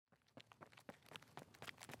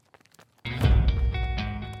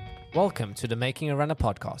Welcome to the Making a Runner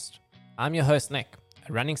podcast. I'm your host, Nick,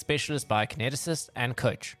 a running specialist biokineticist and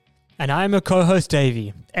coach. And I'm a co-host,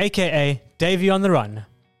 Davey, aka Davey on the Run.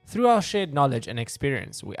 Through our shared knowledge and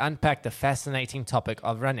experience, we unpack the fascinating topic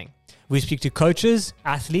of running. We speak to coaches,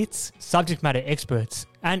 athletes, subject matter experts,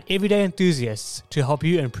 and everyday enthusiasts to help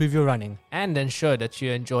you improve your running. And ensure that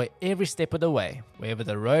you enjoy every step of the way, wherever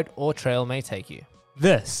the road or trail may take you.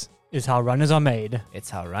 This is how runners are made. It's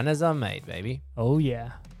how runners are made, baby. Oh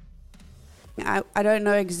yeah. I don't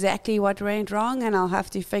know exactly what went wrong, and I'll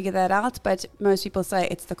have to figure that out, but most people say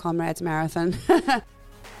it's the Comrades Marathon. The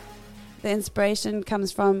inspiration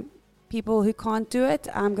comes from people who can't do it.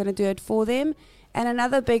 I'm going to do it for them. And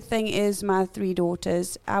another big thing is my 3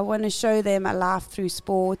 daughters. I want to show them a life through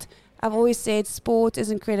sport. I've always said sport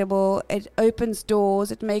is incredible. It opens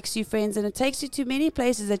doors, it makes you friends, and it takes you to many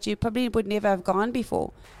places that you probably would never have gone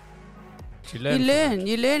before. You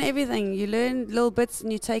learn everything. You learn little bits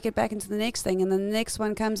and you take it back into the next thing, and then the next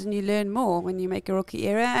one comes and you learn more when you make a rookie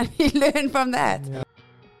error and you learn from that. Yeah.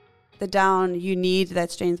 The down, you need that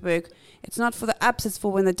strength work. It's not for the ups, it's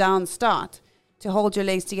for when the downs start, to hold your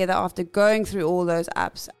legs together after going through all those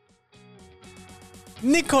ups.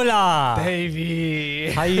 Nicola!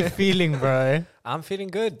 Baby! How you feeling, bro? I'm feeling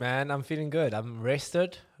good, man. I'm feeling good. I'm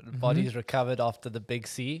rested. The body's recovered after the big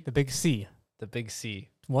C. The big C? The big C.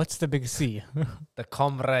 What's the big C? The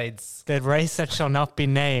Comrades. The race that shall not be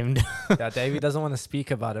named. Yeah, Davey doesn't want to speak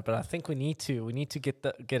about it, but I think we need to. We need to get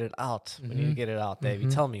it out. We need to get it out, Davey.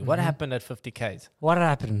 Tell me, what happened at 50Ks? What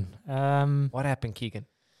happened? What happened, Keegan?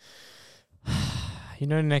 You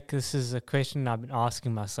know, Nick, this is a question I've been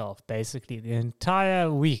asking myself basically the entire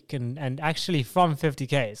week. And actually from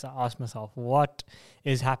 50Ks, I asked myself, what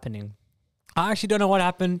is happening? I actually don't know what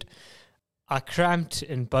happened. I cramped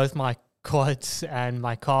in both my quads and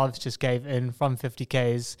my calves just gave in from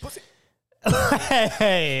 50Ks.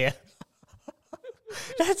 Hey!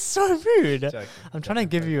 That's so rude. Joking. I'm trying to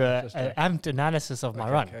give you an amped analysis of my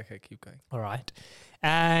run. Okay, keep going. All right.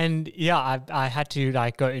 And yeah, I had to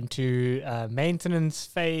go into maintenance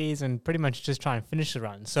phase and pretty much just try and finish the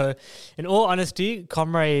run. So in all honesty,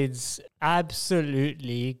 Comrades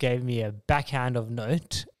absolutely gave me a backhand of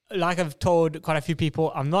note. Like I've told quite a few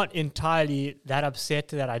people, I'm not entirely that upset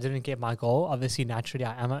that I didn't get my goal. Obviously, naturally,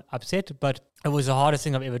 I am upset, but it was the hardest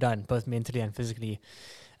thing I've ever done, both mentally and physically.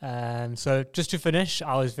 So just to finish,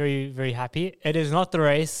 I was very, very happy. It is not the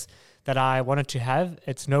race that I wanted to have.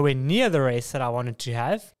 It's nowhere near the race that I wanted to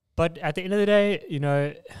have. But at the end of the day, you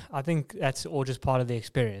know, I think that's all just part of the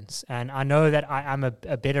experience. And I know that I am a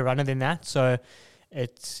better runner than that. So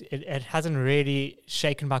it hasn't really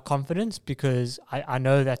shaken my confidence because I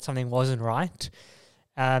know that something wasn't right.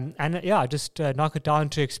 And yeah, just knock it down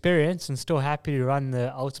to experience and still happy to run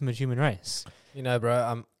the ultimate human race. You know,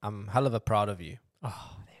 bro, I'm hell of a proud of you.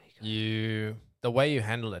 Oh, there we go. The way you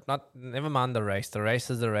handle it, never mind the race. The race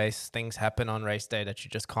is the race. Things happen on race day that you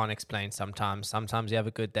just can't explain sometimes. Sometimes you have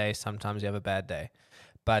a good day, sometimes you have a bad day.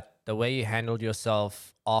 But the way you handled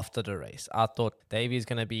yourself after the race, I thought Davey's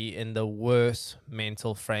going to be in the worst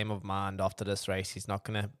mental frame of mind after this race. He's not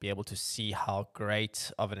going to be able to see how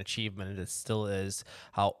great of an achievement it still is,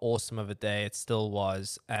 how awesome of a day it still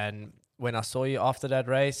was. And when I saw you after that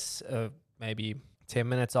race, maybe 10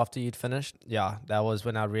 minutes after you'd finished, yeah, that was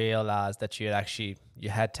when I realized that you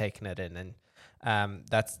had taken it in. And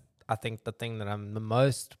that's, I think, the thing that I'm the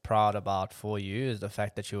most proud about for you is the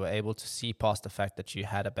fact that you were able to see past the fact that you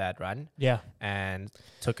had a bad run. Yeah. And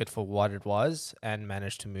took it for what it was and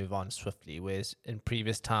managed to move on swiftly. Whereas in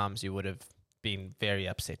previous times, you would have been very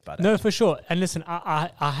upset by that. No, for sure. And listen,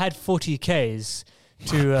 I had 40Ks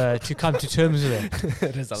to come to terms with it.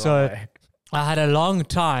 It is a long way. I had a long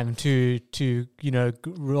time to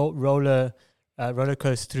roller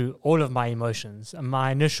coaster through all of my emotions. And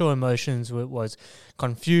my initial emotions was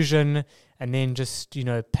confusion, and then just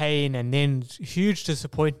pain, and then huge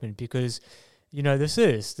disappointment because this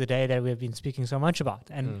is the day that we've been speaking so much about,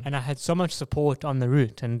 and I had so much support on the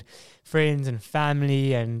route and friends and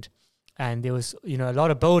family, and there was a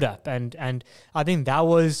lot of build up, and I think that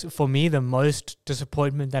was for me the most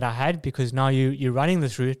disappointment that I had, because now you're running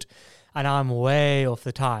this route. And I'm way off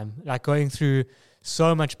the time, like going through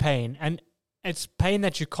so much pain. And it's pain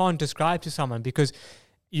that you can't describe to someone, because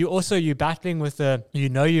you're battling with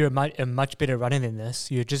you're a much better runner than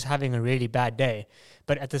this. You're just having a really bad day.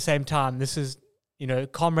 But at the same time, this is,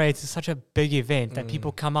 Comrades is such a big event that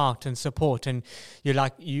people come out and support. And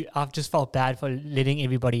I've just felt bad for letting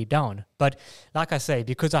everybody down. But like I say,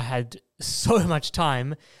 because I had so much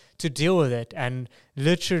time to deal with it, and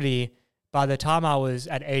literally by the time I was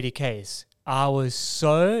at 80Ks, I was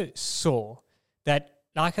so sore that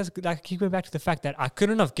like I keep going back to the fact that I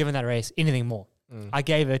couldn't have given that race anything more. I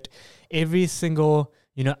gave it every single,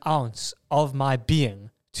 ounce of my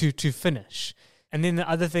being to finish. And then the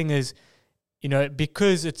other thing is,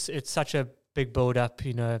 because it's such a big build up,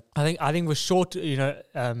 I think with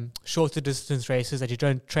shorter distance races that you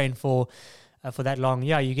don't train for that long,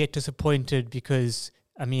 you get disappointed because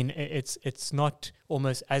it's not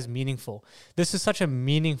almost as meaningful. This is such a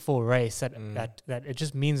meaningful race that it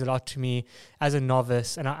just means a lot to me as a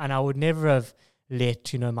novice, and I would never have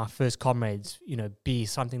let my first Comrades be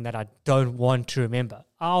something that I don't want to remember.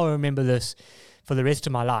 I'll remember this for the rest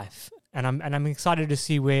of my life, and I'm excited to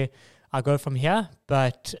see where I go from here.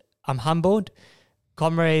 But I'm humbled.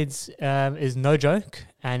 Comrades is no joke,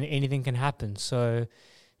 and anything can happen. So,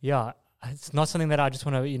 yeah, it's not something that I just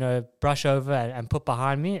want to brush over and put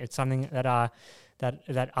behind me. It's something that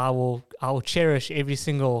I will cherish every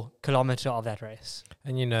single kilometer of that race.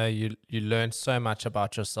 And you learned so much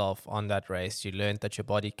about yourself on that race. You learned that your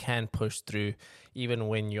body can push through even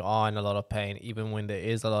when you are in a lot of pain, even when there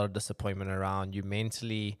is a lot of disappointment around. You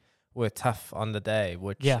mentally were tough on the day,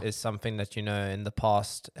 which is something that in the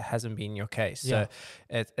past hasn't been your case. So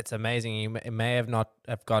it's amazing. You may have not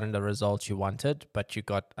have gotten the results you wanted, but you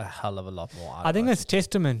got a hell of a lot more out I think of it. it's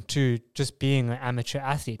testament to just being an amateur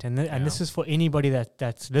athlete, and this is for anybody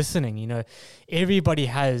that's listening. Everybody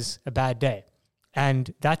has a bad day,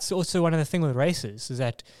 and that's also one of the things with races is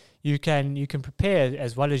that you can prepare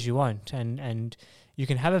as well as you want, and you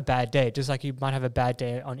can have a bad day, just like you might have a bad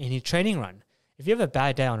day on any training run. If you have a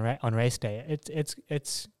bad day on race day, it's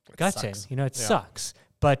gutting. Sucks. It sucks.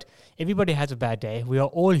 But everybody has a bad day. We are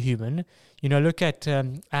all human. Look at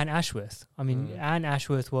Anne Ashworth. Anne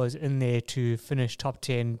Ashworth was in there to finish top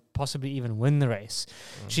 10, possibly even win the race.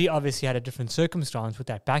 She obviously had a different circumstance with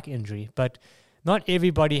that back injury, but not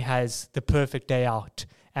everybody has the perfect day out.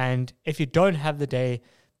 And if you don't have the day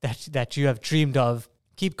that you have dreamed of,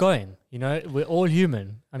 keep going. We're all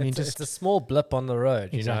human. It's a small blip on the road.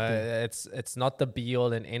 Exactly. It's not the be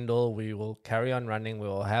all and end all. We will carry on running. We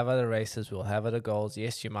will have other races. We will have other goals.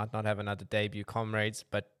 Yes, you might not have another debut Comrades,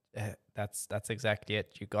 but that's exactly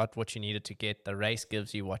it. You got what you needed to get. The race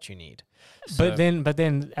gives you what you need. But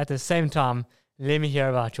then at the same time, let me hear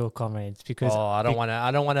about your Comrades, because I don't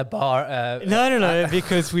want to bar. No,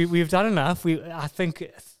 because we've done enough. I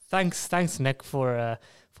think thanks Nick for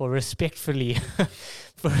respectfully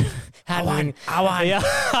for handling.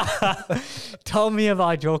 Tell me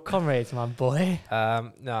about your Comrades, my boy.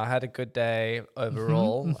 No, I had a good day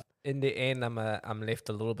overall. In the end, I'm left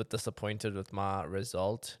a little bit disappointed with my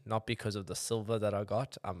result, not because of the silver that I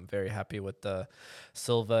got. I'm very happy with the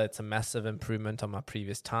silver. It's a massive improvement on my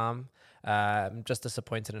previous time. I'm just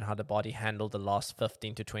disappointed in how the body handled the last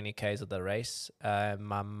 15 to 20 Ks of the race.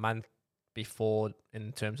 My month before,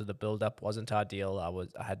 in terms of the build-up, wasn't ideal.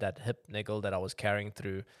 I had that hip niggle that I was carrying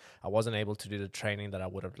through. I wasn't able to do the training that I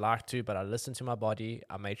would have liked to, but I listened to my body.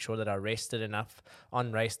 I made sure that I rested enough.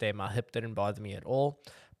 On race day, my hip didn't bother me at all,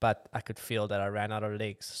 but I could feel that I ran out of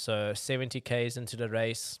legs. So 70 Ks into the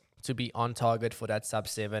race, to be on target for that sub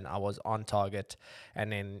 7, I was on target,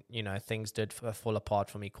 and then things did fall apart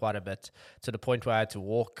for me quite a bit, to the point where I had to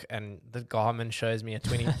walk, and the Garmin shows me a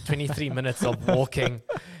 23 minutes of walking,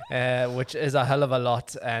 which is a hell of a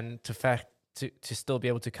lot. And to still be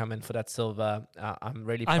able to come in for that silver, I'm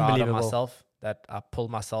really proud of myself that I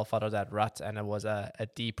pulled myself out of that rut, and it was a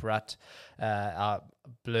deep rut.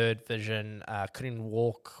 Blurred vision, couldn't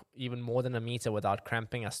walk even more than a meter without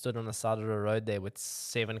cramping. I stood on the side of the road there with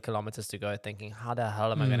 7 kilometers to go, thinking, how the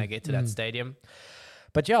hell am I going to get to that stadium?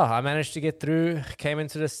 But yeah, I managed to get through, came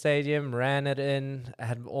into the stadium, ran it in. I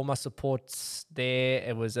had all my supports there.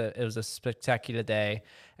 It was a spectacular day,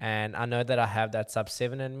 and I know that I have that sub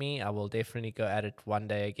 7 in me. I will definitely go at it one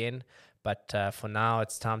day again. But for now,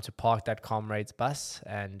 it's time to park that Comrades bus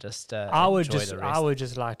and just enjoy the rest. I would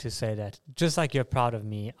just like to say that, just like you're proud of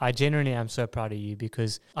me, I genuinely am so proud of you,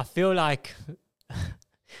 because I feel like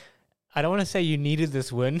I don't want to say you needed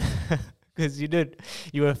this win, because you did.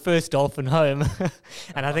 You were first Dolphin home,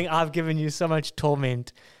 and I think I've given you so much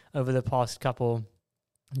torment over the past couple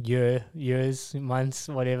years, months,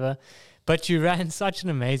 whatever. But you ran such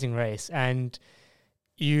an amazing race, and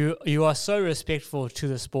you are so respectful to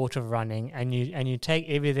the sport of running, and you take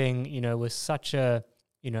everything with such a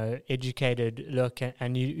educated look,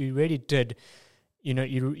 and you really did.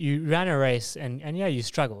 You ran a race, and you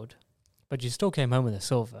struggled, but you still came home with a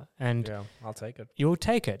silver, and yeah, I'll take it. You'll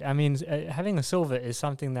take it. I mean, having a silver is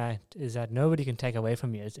something that nobody can take away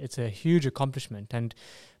from you. It's a huge accomplishment, and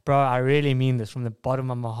bro, I really mean this from the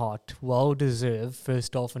bottom of my heart. Well deserved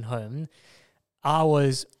first Dolphin home.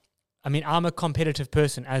 I'm a competitive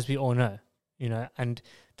person, as we all know. you know, and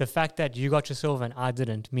the fact that you got your silver and I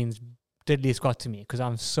didn't means diddly squat to me, because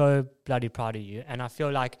I'm so bloody proud of you. And I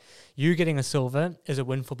feel like you getting a silver is a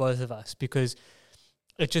win for both of us, because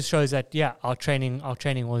it just shows that, yeah, our training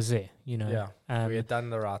was there, you know. Yeah, we had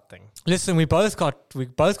done the right thing. Listen, we both got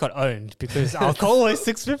owned, because our goal was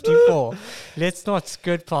 654. Let's not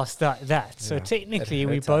skirt past that. So technically,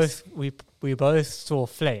 we both saw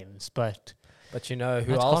flames, but you know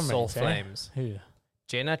who else saw flames? Who?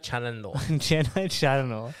 Jenna Challenor. Jenna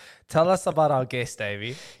Challenor. Tell us about our guest,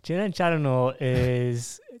 Davey. Jenna Challenor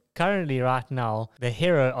is currently right now the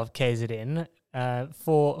hero of KZN.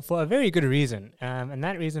 For a very good reason, and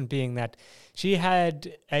that reason being that she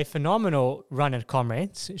had a phenomenal run at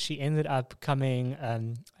Comrades. She ended up coming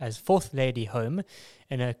as fourth lady home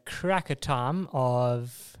in a cracker time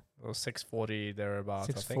of 6:40 thereabout.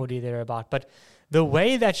 6:40 thereabout. But the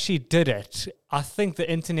way that she did it, I think the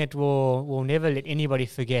internet will never let anybody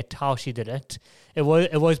forget how she did it. It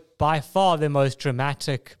was by far the most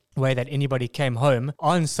dramatic way that anybody came home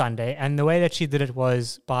on Sunday, and the way that she did it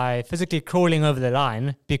was by physically crawling over the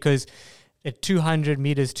line, because at 200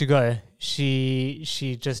 meters to go,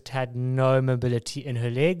 she just had no mobility in her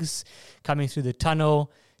legs. Coming through the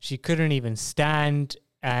tunnel, she couldn't even stand,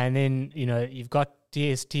 and then, you know, you've got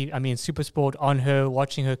Supersport on her,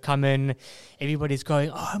 watching her come in. Everybody's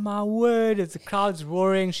going, oh my word, the crowd's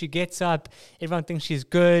roaring. She gets up, everyone thinks she's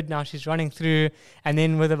good, now she's running through, and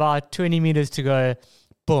then with about 20 meters to go,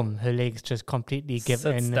 boom, her legs just completely give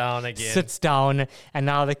in. Sits down, and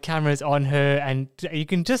now the camera's on her, and I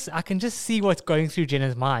can just see what's going through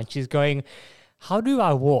Jenna's mind. She's going, how do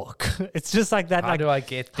I walk? It's just like that. How do I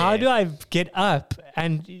get there? How do I get up?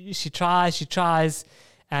 And she tries,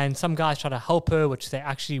 and some guys try to help her, which they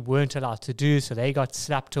actually weren't allowed to do, so they got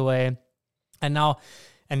slapped away. And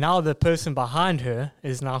now the person behind her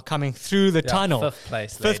is now coming through the tunnel.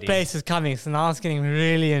 Fifth place is coming. So now it's getting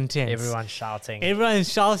really intense. Everyone's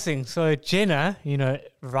shouting. So Jenna, you know,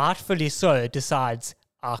 rightfully so, decides,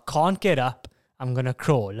 I can't get up, I'm going to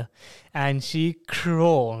crawl. And she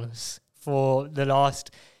crawls for the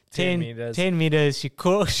last 10 meters. She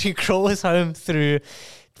crawls home through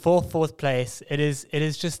fourth place. It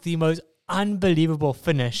is just the most unbelievable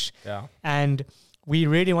finish. Yeah. And we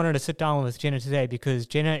really wanted to sit down with Jenna today, because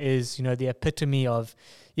Jenna is, you know, the epitome of,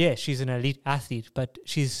 yeah, she's an elite athlete, but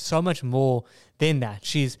she's so much more than that.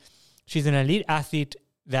 She's an elite athlete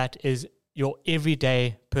that is your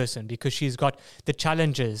everyday person, because she's got the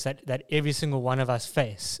challenges that every single one of us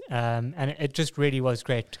face. And it just really was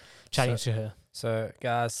great chatting to her. So,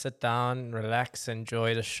 guys, sit down, relax,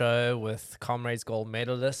 enjoy the show with Comrades gold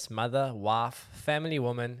medalist, mother, wife, family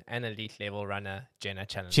woman, and elite level runner, Jenna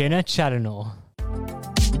Challenor. Jenna Challenor.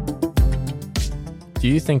 Do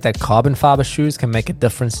you think that carbon fiber shoes can make a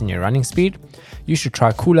difference in your running speed? You should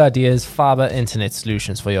try Cool Ideas fiber internet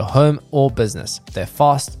solutions for your home or business. They're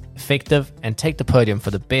fast, effective, and take the podium for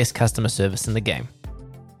the best customer service in the game.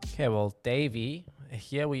 Okay, well, Davey,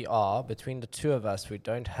 here we are. Between the two of us, we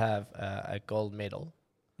don't have a gold medal.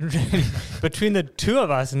 Between the two of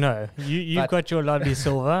us, no. You've got your lovely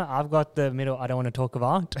silver. I've got the medal I don't want to talk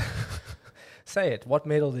about. Say it. What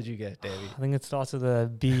medal did you get, Davey? I think it starts with a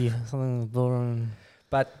B. Something.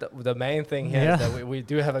 But the main thing here is that we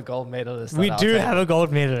do have a gold medalist. We do have a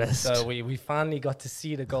gold medalist. So we finally got to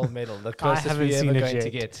see the gold medal, the closest we're ever going to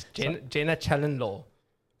get. Jenna Challenor.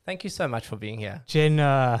 Thank you so much for being here.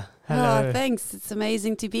 Jenna, hello. Oh, thanks. It's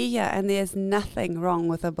amazing to be here, and there's nothing wrong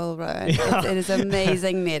with a bull row. It is an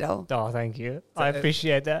amazing medal. Oh, thank you. I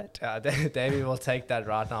appreciate that. Davey will take that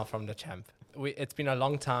right now from the champ. It's been a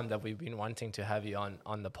long time that we've been wanting to have you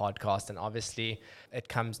on the podcast, and obviously it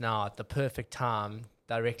comes now at the perfect time,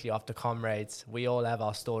 directly after Comrades. We all have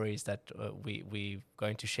our stories that we're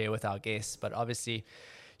going to share with our guests, but obviously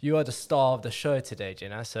you are the star of the show today,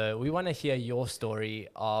 Jenna. So we want to hear your story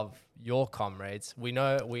of your Comrades.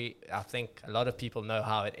 I think a lot of people know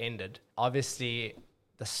how it ended. Obviously,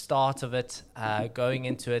 the start of it, going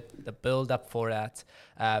into it, the build up for that.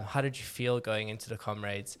 How did you feel going into the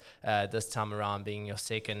Comrades this time around, being your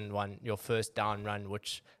second one, your first down run,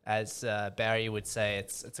 which, as Barry would say,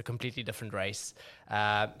 it's a completely different race.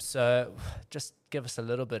 So just give us a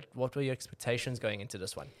little bit. What were your expectations going into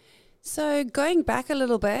this one? So going back a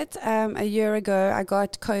little bit, a year ago, I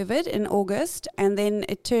got COVID in August, and then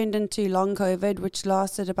it turned into long COVID, which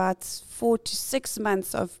lasted about 4 to 6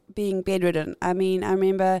 months of being bedridden. I mean, I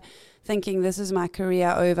remember thinking, this is my career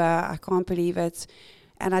over. I can't believe it.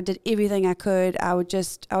 And I did everything I could. I would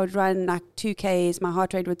run like 2Ks. My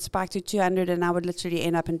heart rate would spike to 200, and I would literally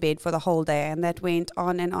end up in bed for the whole day. And that went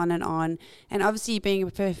on and on and on. And obviously, being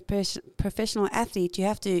a professional athlete, you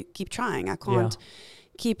have to keep trying. I can't... Yeah.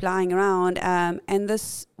 keep lying around. And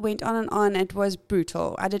this went on and on. It was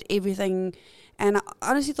brutal. I did everything. And I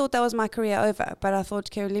honestly thought that was my career over. But I thought,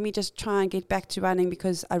 okay, let me just try and get back to running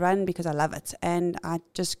because I run because I love it. And I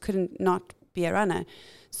just couldn't not be a runner.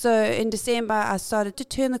 So in December, I started to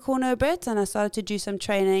turn the corner a bit and I started to do some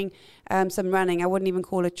training, some running. I wouldn't even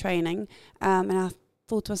call it training. And I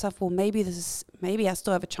thought to myself, well, maybe I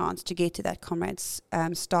still have a chance to get to that Comrades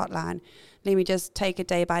start line. Let me just take it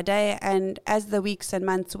day by day. And as the weeks and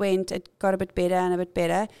months went, it got a bit better and a bit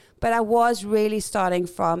better. But I was really starting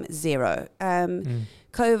from zero.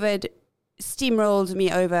 COVID steamrolled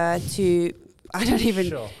me over to, I don't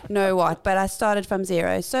even know what, but I started from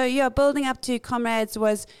zero. So yeah, building up to Comrades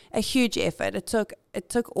was a huge effort. It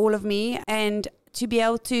took all of me, and to be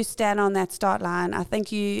able to stand on that start line, I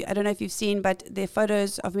don't know if you've seen, but the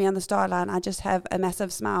photos of me on the start line, I just have a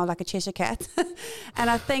massive smile like a Cheshire cat. And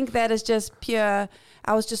I think that is just pure,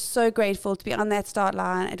 I was just so grateful to be on that start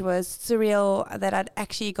line. It was surreal that I'd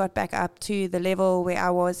actually got back up to the level where I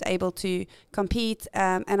was able to compete.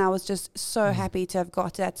 And I was just so happy to have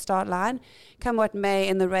got to that start line. Come what may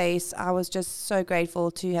in the race, I was just so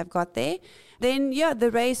grateful to have got there. Then, yeah,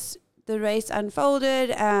 the race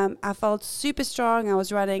unfolded. I felt super strong. I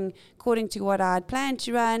was running according to what I had planned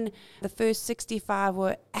to run. The first 65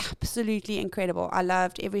 were absolutely incredible. I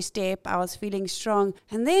loved every step. I was feeling strong.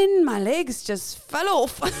 And then my legs just fell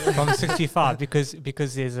off. From 65,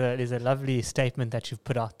 because there's a lovely statement that you've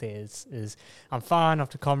put out there is I'm fine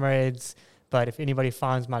after Comrades, but if anybody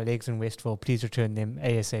finds my legs in Westville, please return them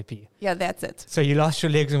ASAP. Yeah, that's it. So you lost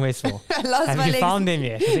your legs in Westville. I lost Have my you legs. found them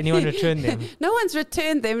yet? Has anyone returned them? No one's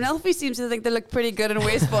returned them. Elfie seems to think they look pretty good in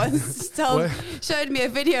Westville. Showed me a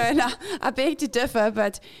video and I beg to differ.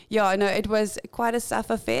 But yeah, no, it was quite a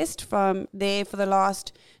suffer fest from there for the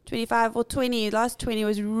last 25 or 20. Last 20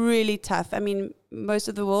 was really tough. I mean, most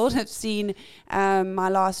of the world have seen my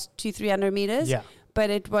last 200-300 meters. Yeah. But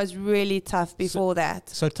it was really tough before that.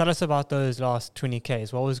 So tell us about those last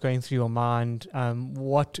 20Ks. What was going through your mind?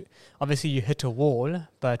 Obviously you hit a wall,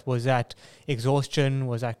 but was that exhaustion?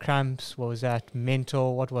 Was that cramps? Was that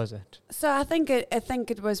mental? What was it? So I think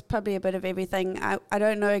it was probably a bit of everything. I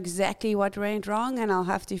don't know exactly what went wrong, and I'll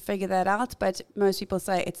have to figure that out. But most people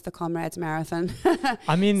say it's the Comrades Marathon.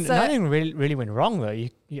 I mean, nothing really went wrong though.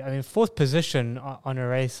 I mean, fourth position on a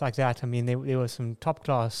race like that. I mean, there was some top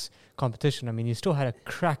class competition. I mean, you still had a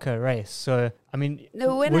cracker race. So, I mean,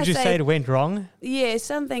 would you say it went wrong? Yeah,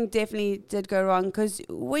 something definitely did go wrong, because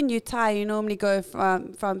when you tire, you normally go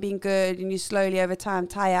from being good and you slowly over time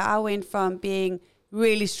tire. I went from being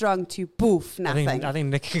really strong to poof, nothing. I think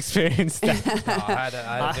Nick experienced that. I had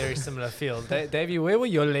a very similar feel. Davey, where were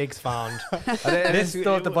your legs found? Are they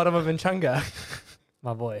still at the bottom of Nchanga?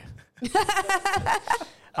 My boy.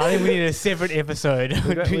 I think we need a separate episode.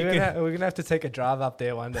 We're gonna have to take a drive up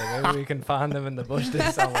there one day. Maybe we can find them in the bush there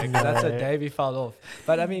somewhere. That's where Davey fell off.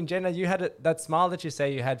 But I mean, Jenna, you had that smile that you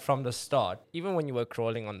say you had from the start. Even when you were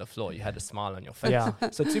crawling on the floor, you had a smile on your face. Yeah.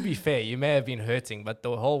 So to be fair, you may have been hurting, but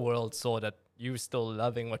the whole world saw that you were still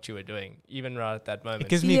loving what you were doing, even right at that moment. It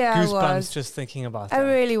gives me goosebumps just thinking about that. I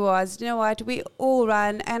really was. You know what? We all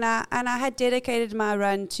run, and I had dedicated my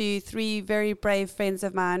run to 3 very brave friends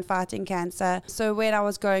of mine fighting cancer. So when I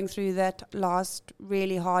was going through that last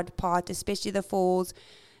really hard part, especially the falls,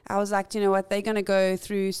 I was like, you know what? They're going to go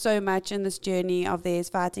through so much in this journey of theirs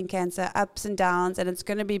fighting cancer, ups and downs, and it's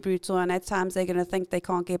going to be brutal. And at times they're going to think they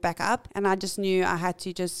can't get back up. And I just knew I had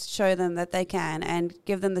to just show them that they can and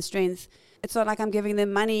give them the strength. It's not like I'm giving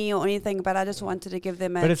them money or anything, but I just wanted to give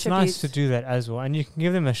them a But it's tribute. nice to do that as well. And you can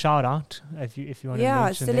give them a shout out if you want to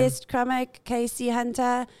mention Celeste them. Krummick, Casey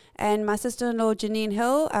Hunter, and my sister-in-law Janine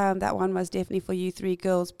Hill. That one was definitely for you 3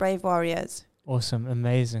 girls, brave warriors. Awesome.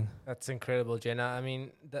 Amazing. That's incredible, Jenna. I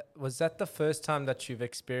mean, was that the first time that you've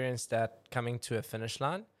experienced that coming to a finish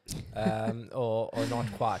line? Or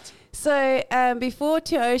not quite? So before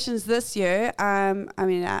Two Oceans this year, I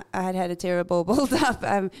had a terrible build-up.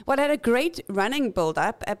 I had a great running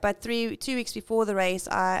build-up, but 2 weeks before the race,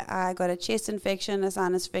 I got a chest infection, a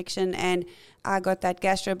sinus infection, and I got that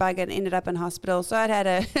gastro bug and ended up in hospital. So I'd had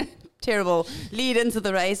a terrible lead into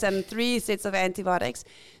the race and 3 sets of antibiotics.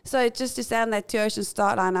 So just to stand that Two Oceans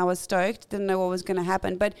start line, I was stoked. Didn't know what was going to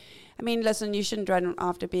happen. But, I mean, listen, you shouldn't run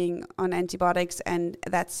after being on antibiotics and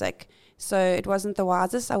that's sick. So it wasn't the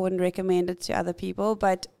wisest. I wouldn't recommend it to other people.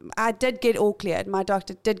 But I did get all cleared. My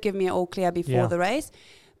doctor did give me an all clear before the race.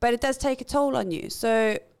 But it does take a toll on you.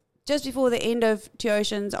 So just before the end of Two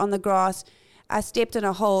Oceans on the grass, I stepped in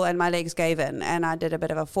a hole and my legs gave in and I did a bit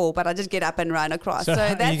of a fall, but I did get up and run across. So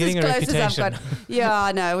that's as close as I've got.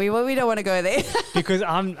 Yeah, no, we don't want to go there. Because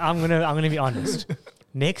I'm gonna be honest.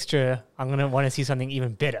 next year I'm going to want to see something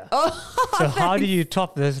even better. Oh, so how do you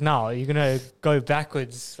top this now? You're going to go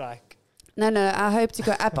backwards like... No, I hope to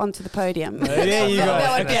go up onto the podium. There you go.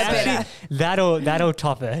 That would be better. That'll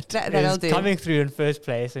top it. That'll do. Coming through in first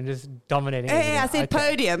place and just dominating. Hey, I said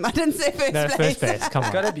podium. I didn't say first place. First place. Come on.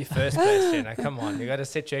 It's got to be first place, Jenna. Come on. You got to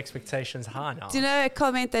set your expectations high now. Do you know a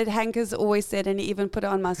comment that Hank has always said, and he even put it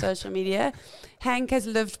on my social media? Hank has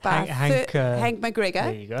lived by Hank McGregor.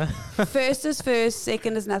 There you go. First is first,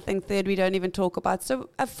 second is nothing, third we don't even talk about. So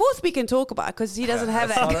a fourth we can talk about because he doesn't have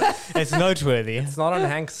that. It's noteworthy. It's not on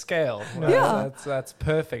Hank's scale. Yeah. That's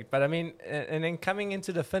perfect. But I mean, and then coming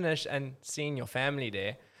into the finish and seeing your family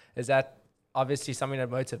there, is that obviously something that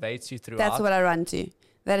motivates you throughout? That's what I run to.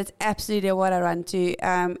 That is absolutely what I run to.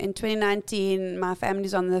 In 2019, my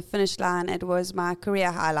family's on the finish line. It was my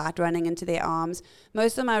career highlight, running into their arms.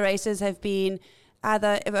 Most of my races have been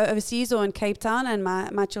either overseas or in Cape Town, and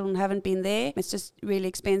my children haven't been there. It's just really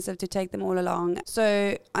expensive to take them all along.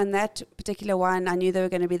 So on that particular one, I knew they were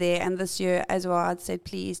going to be there. And this year as well, I'd said,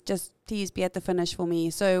 please be at the finish for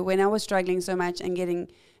me. So when I was struggling so much and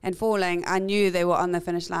falling, I knew they were on the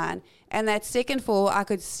finish line. And that second fall, I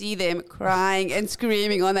could see them crying and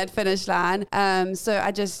screaming on that finish line. So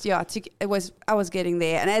I just, I was getting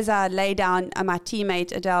there. And as I lay down, my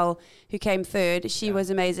teammate Adele, who came third, she was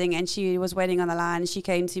amazing, and she was waiting on the line. She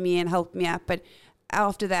came to me and helped me up. But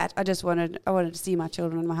after that, I wanted to see my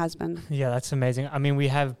children and my husband. Yeah, that's amazing. I mean, we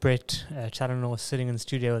have Brett Chalenor sitting in the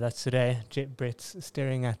studio with us today. Brett's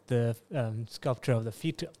staring at the sculpture of the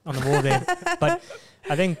feet on the wall there. But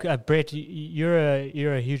I think, Brett, you're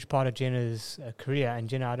a huge part of Jenna's career. And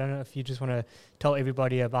Jenna, I don't know if you just want to tell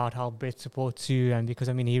everybody about how Brett supports you. And because,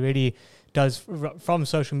 I mean, he really does, from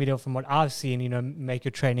social media, from what I've seen, make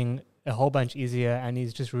your training a whole bunch easier. And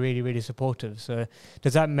he's just really, really supportive. So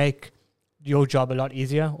does that make your job a lot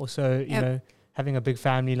easier? Also, having a big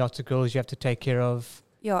family, lots of girls you have to take care of.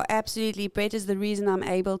 Yeah, absolutely. Brett is the reason I'm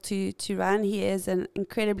able to run. He is an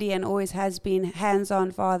incredibly and always has been hands-on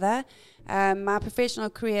father. My professional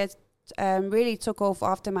career really took off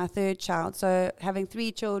after my third child. So having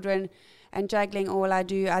 3 children and juggling all I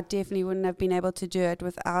do, I definitely wouldn't have been able to do it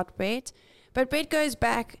without Brett. But Brett goes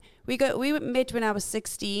back. We met when I was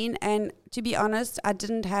 16, and to be honest, I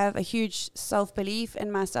didn't have a huge self-belief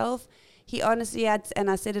in myself. He honestly had, and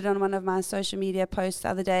I said it on one of my social media posts the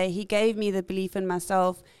other day, he gave me the belief in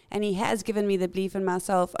myself, and he has given me the belief in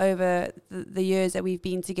myself over the years that we've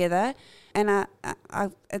been together. And I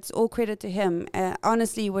it's all credit to him.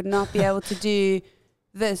 Honestly, would not be able to do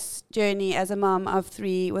this journey as a mom of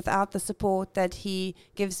 3 without the support that he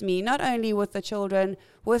gives me, not only with the children,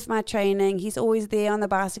 with my training. He's always there on the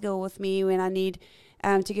bicycle with me when I need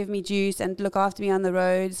to give me juice and look after me on the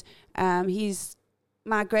roads. He's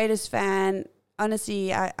my greatest fan.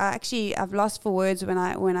 Honestly, I've lost for words when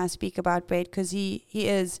I speak about Brett, because he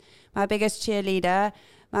is my biggest cheerleader,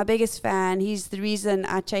 my biggest fan. He's the reason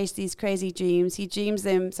I chase these crazy dreams. He dreams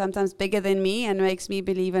them sometimes bigger than me and makes me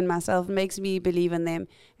believe in myself, makes me believe in them.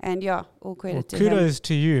 And all credit to him. Kudos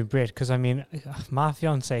to you, Brett, because I mean, my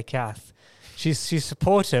fiance Kath, she's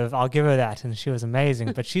supportive. I'll give her that, and she was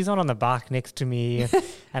amazing. But she's not on the bike next to me,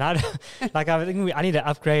 and I think I need to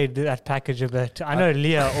upgrade that package a bit. I know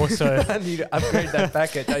Leah also. I need to upgrade that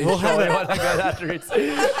package. Are you sure I want to go that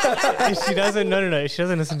route? She doesn't. No. She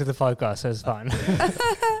doesn't listen to the podcast, so it's fine.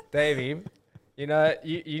 Davey, you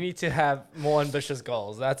need to have more ambitious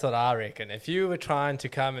goals. That's what I reckon. If you were trying to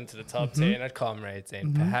come into the top 10 at Comrades,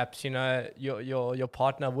 then perhaps your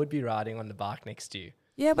partner would be riding on the bike next to you.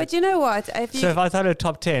 Yeah, but you know what? So if I thought of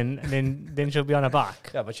top 10, then she'll be on a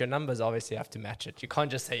bike. Yeah, but your numbers obviously have to match it. You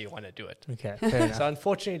can't just say you want to do it. Okay, fair enough. So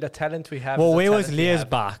unfortunately, the talent we have. Well, where was Leah's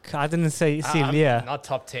bike? I didn't see Leah. Not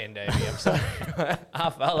top 10, Davey. I'm sorry. I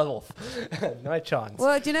fell off. No chance.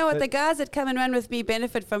 Well, do you know what? The guys that come and run with me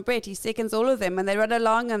benefit from Brett. He seconds all of them, and they run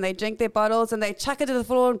along and they drink their bottles and they chuck it to the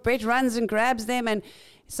floor, and Brett runs and grabs them. And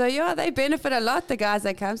so, they benefit a lot, the guys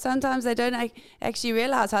that come. Sometimes they don't actually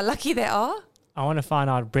realize how lucky they are. I want to find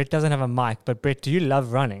out. Brett doesn't have a mic, but Brett, do you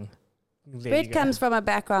love running? Brett comes from a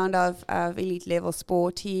background of elite level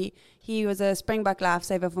sport. He was a Springbok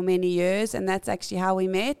lifesaver for many years, and that's actually how we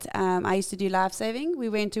met. I used to do lifesaving. We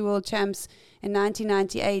went to World Champs in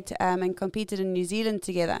 1998 and competed in New Zealand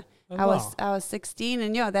together. Oh, I was 16,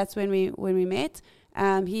 and that's when we met.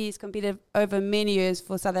 He's competed over many years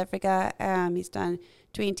for South Africa. He's done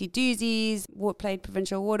 20 doozies, played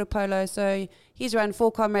provincial water polo, so he's run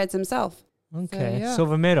 4 Comrades himself. Okay, so,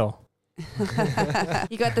 silver medal.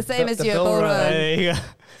 You got the same as you, Bill Rowan. It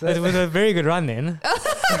was a very good run then.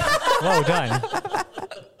 Well done.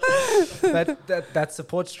 But that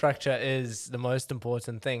support structure is the most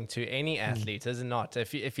important thing to any athlete, is it not?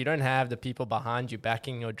 If you don't have the people behind you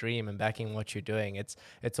backing your dream and backing what you're doing,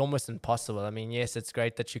 it's almost impossible. I mean, yes, it's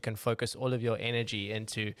great that you can focus all of your energy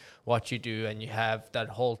into what you do, and you have that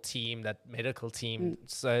whole team, that medical team,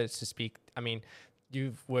 so to speak. I mean,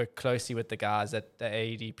 you've worked closely with the guys at the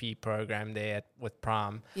AEDP program there with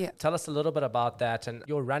Prime. Yeah. Tell us a little bit about that, and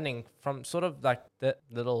your running from sort of like the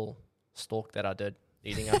little stalk that I did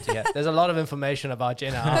leading up to here. There's a lot of information about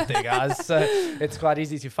Jenna out there, guys, so it's quite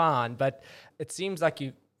easy to find. But it seems like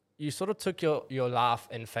you sort of took your life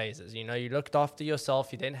in phases. You know, you looked after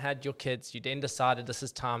yourself, you then had your kids, you then decided this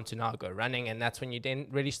is time to now go running, and that's when you then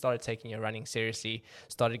really started taking your running seriously,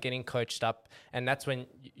 started getting coached up, and that's when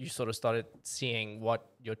you sort of started seeing what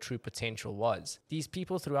your true potential was. These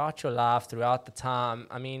people throughout your life, throughout the time,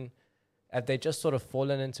 I mean, have they just sort of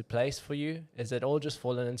fallen into place for you? Is it all just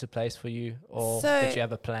fallen into place for you? Or did you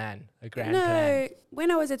have a plan, a grand plan? No,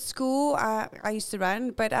 when I was at school, I used to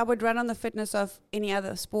run, but I would run on the fitness of any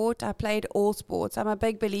other sport. I played all sports. I'm a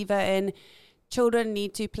big believer in children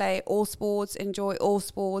need to play all sports, enjoy all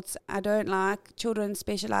sports. I don't like children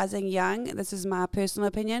specializing young. This is my personal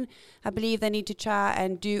opinion. I believe they need to try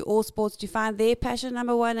and do all sports to find their passion,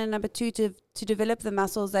 number one, and number two, to develop the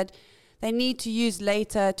muscles that they need to use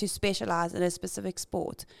later to specialize in a specific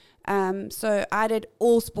sport. So I did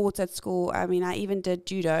all sports at school. I mean, I even did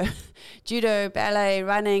judo, ballet,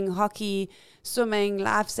 running, hockey, swimming,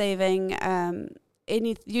 life-saving,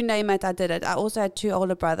 you name it, I did it. I also had 2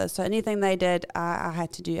 older brothers, so anything they did, I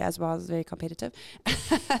had to do as well. I was very competitive.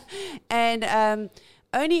 And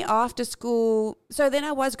only after school, so then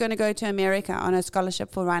I was going to go to America on a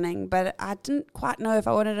scholarship for running, but I didn't quite know if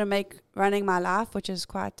I wanted to make running my life, which is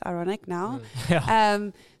quite ironic now.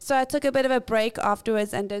 So I took a bit of a break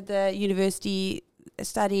afterwards and did the university,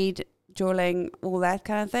 studied drawing, all that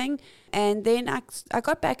kind of thing. And then I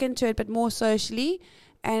got back into it, but more socially.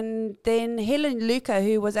 And then Helen Luca,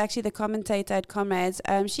 who was actually the commentator at Comrades,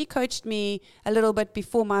 she coached me a little bit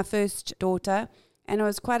before my first daughter. And it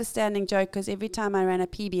was quite a standing joke because every time I ran a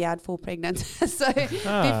PB, I'd fall pregnant. So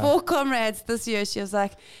before Comrades this year, she was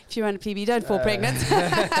like, if you run a PB, don't fall pregnant.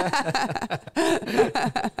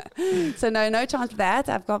 So no chance of that.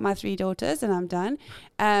 I've got my 3 daughters and I'm done.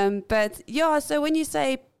 But yeah, so when you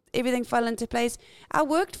say everything fell into place, I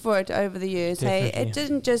worked for it over the years. Definitely. Hey, it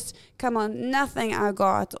didn't just come on. Nothing I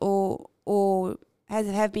got or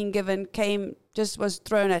have been given just was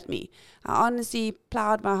thrown at me. I honestly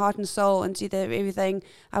plowed my heart and soul into everything.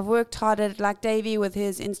 I've worked hard at it, like Davey with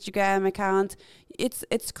his Instagram account.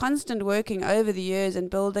 It's constant working over the years and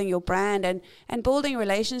building your brand and building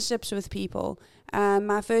relationships with people.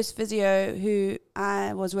 My first physio, who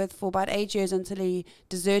I was with for about 8 years until he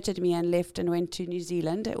deserted me and left and went to New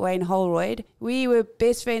Zealand, Wayne Holroyd, we were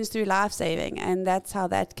best friends through life-saving, and that's how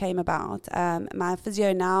that came about. My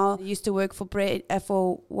physio now used to work for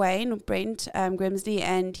Wayne, Brent Grimsley,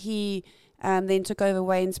 and he then took over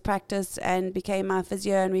Wayne's practice and became my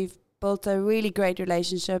physio, and we've built a really great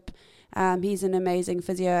relationship. He's an amazing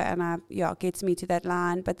physio, and gets me to that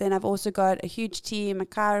line. But then I've also got a huge team, a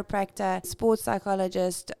chiropractor, sports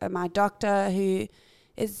psychologist, my doctor, who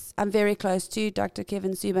I'm very close to, Dr.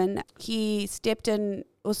 Kevin Subin. He stepped in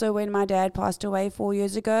also when my dad passed away 4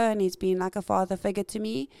 years ago, and he's been like a father figure to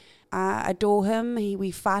me. I adore him.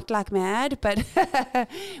 We fight like mad, but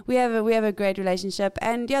we have a great relationship.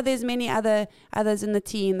 And there's many others in the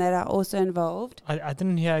team that are also involved. I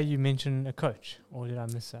didn't hear you mention a coach, or did I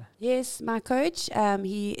miss that? Yes, my coach.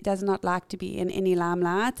 He does not like to be in any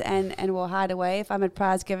limelight and will hide away. If I'm at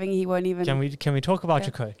prize giving, he won't even. Can we talk about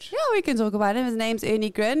your coach? Yeah, we can talk about him. His name's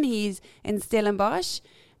Ernie Grin. He's in Stellenbosch.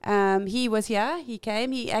 He was here. He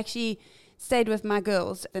came. He actually stayed with my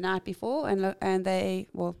girls the night before, and they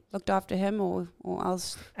looked after him or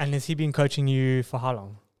else. And has he been coaching you for how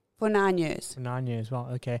long? For 9 years. 9 years. Wow.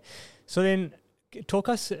 Okay. So then, talk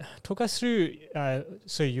us through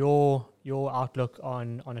your outlook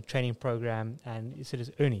on a training program, and you said it's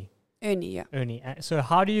Ernie. Ernie. So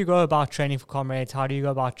how do you go about training for Comrades? How do you go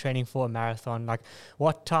about training for a marathon? Like,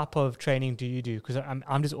 what type of training do you do? Because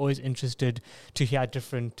I'm just always interested to hear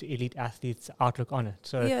different elite athletes' outlook on it.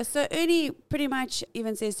 So Ernie pretty much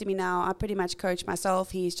even says to me now, I pretty much coach myself.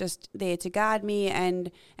 He's just there to guide me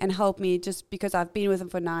and help me, just because I've been with him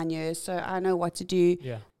for 9 years, so I know what to do.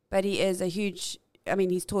 Yeah. But he is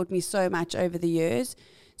he's taught me so much over the years.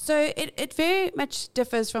 So it very much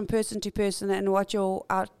differs from person to person and what your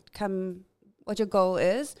goal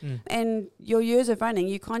is, and your years of running.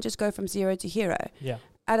 You can't just go from 0 to hero.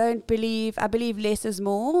 I believe less is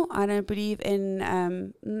more. I don't believe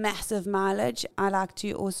in massive mileage. I like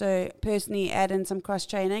to also personally add in some cross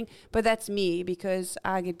training, but that's me because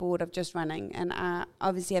I get bored of just running, and I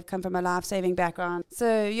obviously have come from a life-saving background.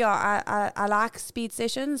 So yeah, I like speed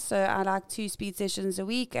sessions. So I like 2 speed sessions a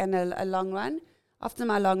week and a long run. After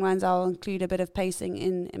my long runs, I'll include a bit of pacing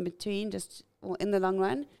in between, just in the long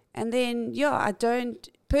run. And then,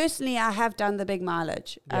 personally, I have done the big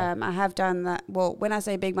mileage. Yeah. I have done that. Well, when I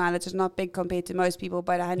say big mileage, it's not big compared to most people,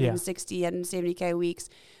 but 160 and 70K weeks.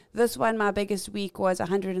 This one, my biggest week was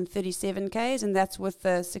 137 Ks, and that's with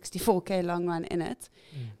the 64K long run in it.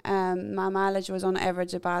 My mileage was on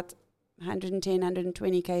average about 110,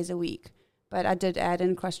 120 Ks a week. But I did add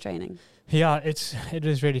in cross training. Yeah, it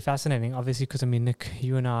is really fascinating. Obviously, because I mean, Nick,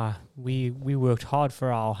 you and I, we worked hard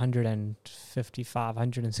for our 155,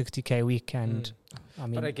 160K week, and I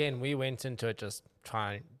mean, but again, we went into it just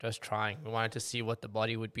trying. We wanted to see what the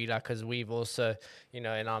body would be like, because we've also, in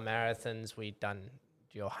our marathons, we've done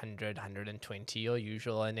your 100, 120, your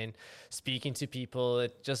usual, and then speaking to people,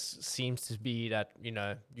 it just seems to be that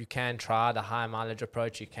you can try the high mileage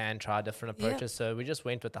approach, you can try different approaches. So we just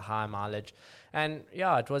went with the high mileage, and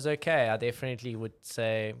it was okay. I definitely would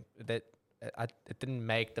say that it didn't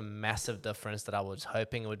make the massive difference that I was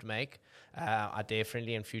hoping it would make. I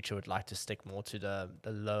definitely in future would like to stick more to the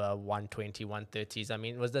lower 120, 130s. I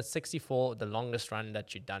mean, was that 64 the longest run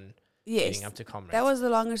that you'd done? Yes, leading up to Comrades? That was the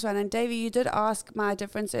longest one. And Davey, you did ask my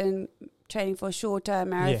difference in training for shorter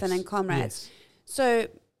marathon and Comrades. Yes. So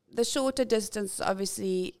the shorter distance,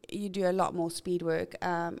 obviously, you do a lot more speed work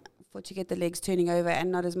to get the legs turning over,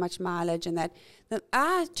 and not as much mileage and that.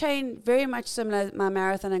 I train very much similar my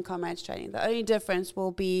marathon and Comrades training. The only difference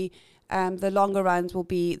will be the longer runs will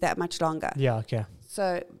be that much longer. Yeah, okay.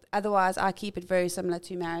 So otherwise, I keep it very similar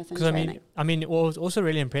to marathon training. I mean, what was also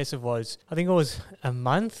really impressive was, I think it was a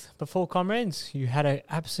month before Comrades, you had an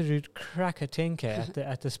absolute cracker 10K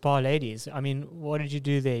at the Spa Ladies. I mean, what did you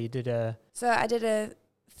do there? You did a... So I did a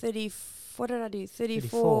 30... What did I do?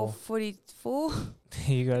 34, 44? There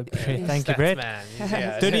you go. Thank you, Stats, Brett. man.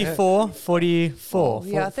 Yeah. 34, 44.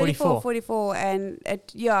 Yeah, 44. 44. And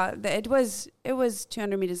it was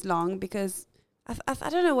 200 meters long because... I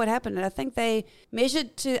don't know what happened. I think they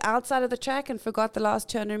measured to outside of the track and forgot the last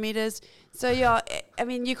 200 meters. So I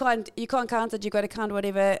mean, you can't count it. You got to count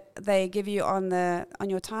whatever they give you on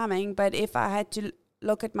your timing. But if I had to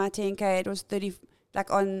look at my 10K, it was 30.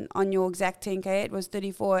 Like on your exact 10K, it was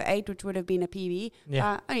 34.8, which would have been a PB.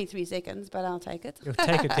 Yeah. Only 3 seconds, but I'll take it. You'll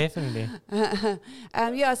take it, definitely.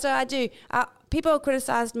 So I do. People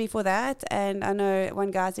criticized me for that, and I know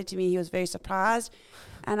one guy said to me he was very surprised.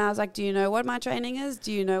 And I was like, do you know what my training is?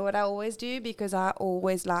 Do you know what I always do? Because I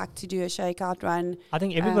always like to do a shakeout run. I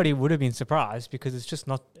think everybody would have been surprised because it's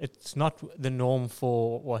not the norm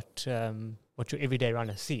for what your everyday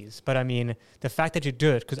runner sees. But I mean, the fact that you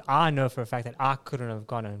do it, because I know for a fact that I couldn't have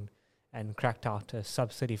gone and cracked out a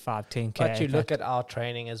sub 35 10K. But you look at our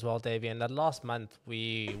training as well, Davey, and that last month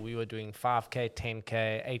we were doing 5K,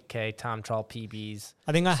 10K, 8K time trial PBs.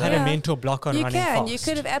 I think I had a mental block on running fast. You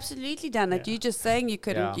could have absolutely done it. You're just saying you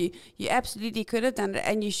couldn't. Yeah. You absolutely could have done it,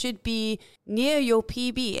 and you should be near your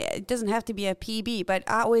PB. It doesn't have to be a PB, but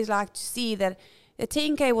I always like to see that the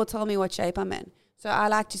 10K will tell me what shape I'm in. So I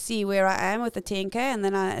like to see where I am with the 10K, and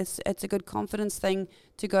then it's a good confidence thing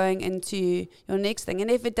to going into your next thing.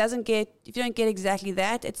 And if you don't get exactly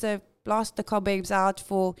that, it's a blast the cobwebs out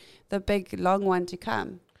for the big long one to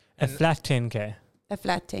come. A flat 10K. A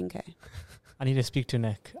flat 10K. I need to speak to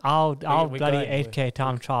Nick. Our bloody 8K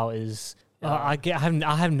time trial is... I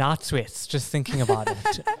have night sweats just thinking about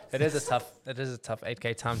it. It is a tough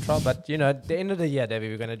 8K time trial, but at the end of the year, David,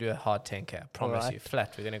 we're going to do a hard 10K. I promise you,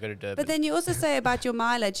 flat. We're going to go to Durban. But then you also say about your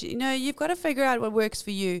mileage, you've got to figure out what works for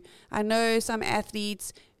you. I know some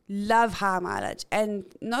athletes love high mileage, and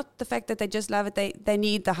not the fact that they just love it, they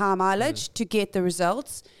need the high mileage to get the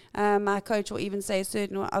results. My coach will even say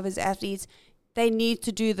certain of his athletes, they need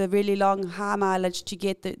to do the really long high mileage to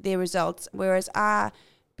get their results, whereas I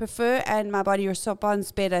prefer, and my body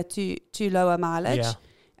responds better to lower mileage.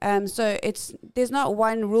 So there's not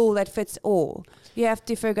one rule that fits all. You have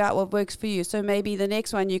to figure out what works for you. So maybe the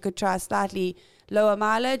next one you could try slightly lower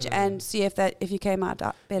mileage and see if you came out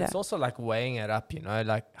better. It's also like weighing it up,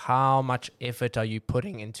 like how much effort are you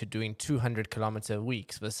putting into doing 200 kilometers a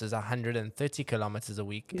week versus 130 kilometers a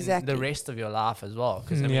week in the rest of your life as well?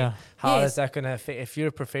 Because how is that going to affect? If you're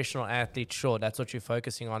a professional athlete, sure, that's what you're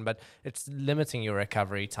focusing on, but it's limiting your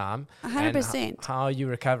recovery time. 100%. How are you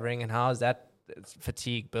recovering, and how is that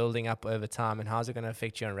fatigue building up over time, and how's it going to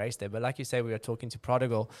affect you on race day? But like you say, we were talking to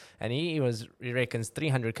Prodigal, and he reckons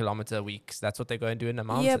 300-kilometer weeks. That's what they go and do in the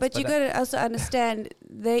mountains. Yeah, but you got to also understand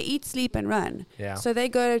they eat, sleep, and run. Yeah. So they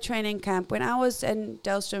go to training camp. When I was in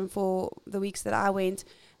Delstrom for the weeks that I went,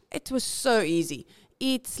 it was so easy.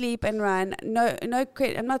 Eat, sleep, and run. No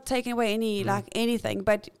credit. I'm not taking away anything.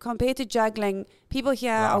 But compared to juggling, people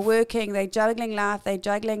here are working. They're juggling life. They're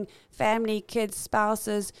juggling family, kids,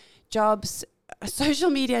 spouses, jobs, social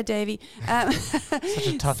media, Davey. Such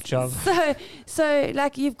a tough job. So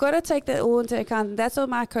like you've got to take that all into account. That's what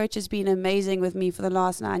my coach has been amazing with me for the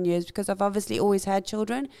last 9 years, because I've obviously always had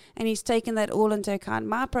children, and he's taken that all into account.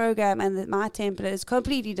 My program and my template is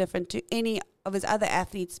completely different to any of his other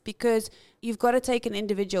athletes, because you've got to take an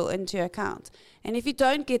individual into account. And if you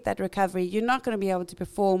don't get that recovery, you're not going to be able to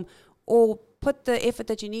perform or put the effort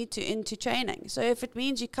that you need to into training. So if it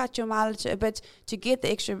means you cut your mileage a bit to get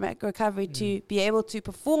the extra recovery to be able to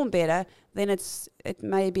perform better, then it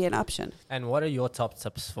may be an option. And what are your top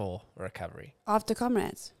tips for recovery? After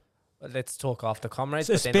Comrades. Let's talk after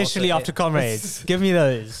Comrades. Especially after Comrades. Give me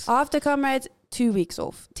those. After Comrades, 2 weeks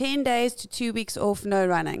off. 10 days to 2 weeks off, no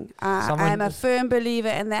running. I'm a firm believer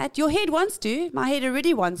in that. Your head wants to. My head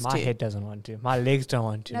already wants to. My head doesn't want to. My legs don't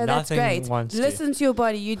want to. No, Nothing that's great. wants Listen to your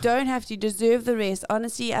body. You don't have to. Deserve the rest.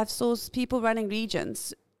 Honestly, I've saw people running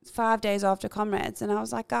regions 5 days after Comrades, and I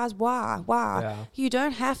was like, guys, why? Yeah. You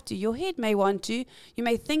don't have to. Your head may want to. You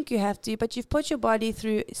may think you have to, but you've put your body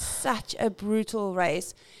through such a brutal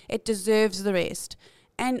race. It deserves the rest.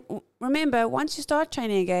 And remember, once you start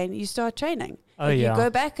training again, you start training. Oh, you yeah.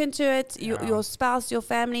 go back into it. Your spouse, your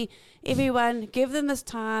family, everyone, give them this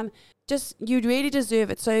time. You'd really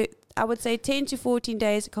deserve it. So I would say 10 to 14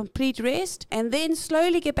 days, complete rest, and then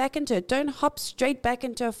slowly get back into it. Don't hop straight back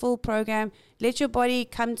into a full program. Let your body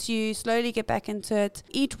come to you, slowly get back into it.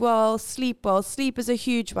 Eat well, sleep well. Sleep is a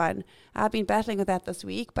huge one. I've been battling with that this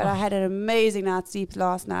week, but I had an amazing night's sleep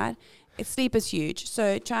last night. Sleep is huge,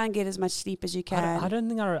 so try and get as much sleep as you can. I don't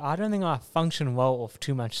think I function well off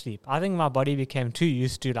too much sleep. I think my body became too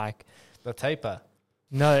used to the taper.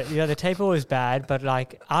 No, the taper was bad, but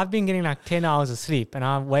I've been getting 10 hours of sleep, and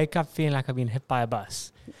I wake up feeling like I've been hit by a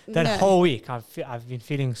bus. That whole week, I've been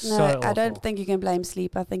feeling so awful. I don't think you can blame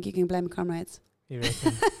sleep. I think you can blame Comrades. You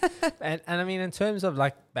reckon? And I mean, in terms of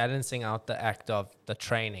balancing out the act of the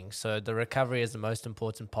training, so the recovery is the most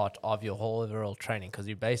important part of your whole overall training, because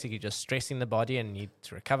you're basically just stressing the body and need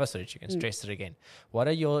to recover so that you can stress it again. What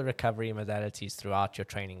are your recovery modalities throughout your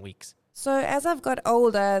training weeks? So as I've got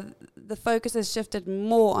older, the focus has shifted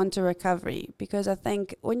more onto recovery, because I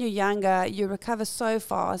think when you're younger, you recover so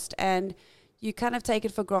fast and you kind of take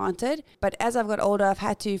it for granted. But as I've got older, I've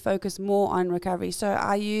had to focus more on recovery. So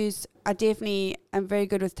I definitely am very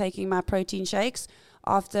good with taking my protein shakes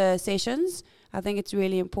after sessions. I think it's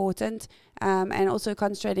really important. And also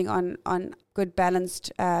concentrating on good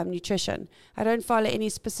balanced nutrition. I don't follow any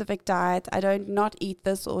specific diet. I don't not eat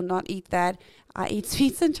this or not eat that. I eat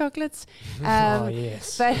sweets and chocolates.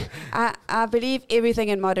 Yes. But I believe everything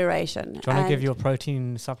in moderation. Do you want to give your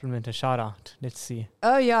protein supplement a shout out? Let's see.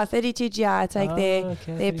 Oh yeah, 32GI. I take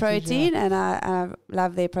their protein, and I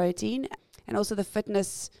love their protein. And also the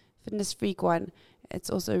fitness freak one. It's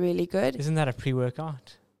also really good. Isn't that a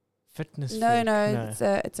pre-workout? Fitness No,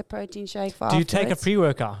 freak? it's a protein shake for Do you afterwards. take a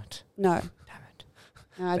pre-workout? No. Damn it.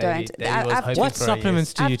 No, I don't. What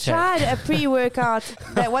supplements do you take? I've tried a pre-workout,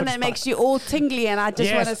 that one that makes you all tingly, and I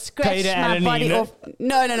just want to scratch my body off.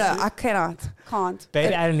 No, I can't.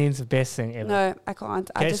 Beta-alanine's the best thing ever. No, I can't.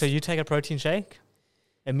 Okay, so you take a protein shake?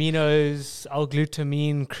 Aminos,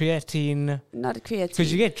 L-glutamine, creatine. Not a creatine.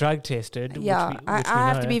 Because you get drug tested. Yeah, I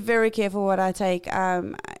have to be very careful what I take.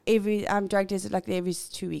 I'm drug tested every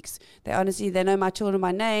 2 weeks. They know my children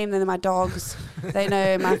by name. They know my dogs. They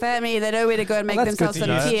know my family. They know where to go and make themselves some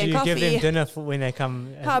tea and coffee. Do you give them dinner when they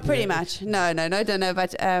come? Pretty much. No dinner,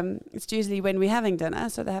 but it's usually when we're having dinner,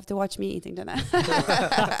 so they have to watch me eating dinner.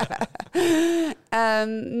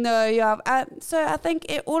 So I think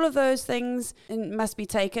all of those things must be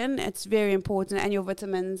taken. It's very important, and your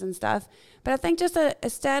vitamins and stuff. But I think just a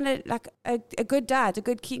standard, a good diet, a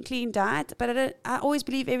good clean diet. But I always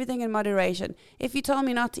believe everything in moderation. If you tell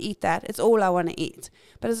me not to eat that, it's all I want to eat.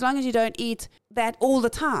 But as long as you don't eat that all the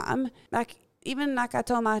time, I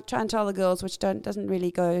try and tell the girls, which doesn't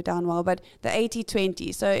really go down well, but the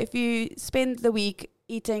 80-20. So if you spend the week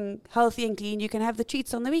eating healthy and clean, you can have the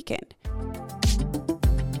treats on the weekend.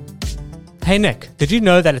 Hey Nick, did you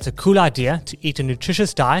know that it's a cool idea to eat a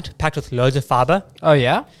nutritious diet packed with loads of fiber? Oh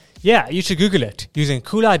yeah? Yeah, you should Google it using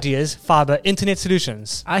Cool Ideas Fiber Internet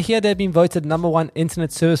Solutions. I hear they've been voted #1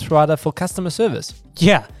 internet service provider for customer service.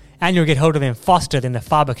 Yeah, and you'll get hold of them faster than the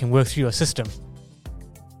fiber can work through your system.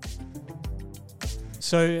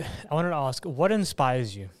 So I wanted to ask, what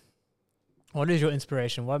inspires you? What is your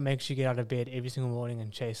inspiration? What makes you get out of bed every single morning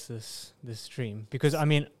and chase this dream? Because, I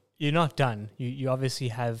mean, you're not done. You obviously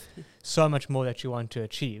have so much more that you want to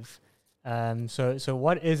achieve. So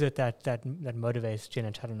what is it that motivates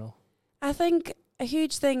Jenna Challenor? I think a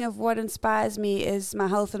huge thing of what inspires me is my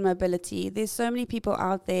health and mobility. There's so many people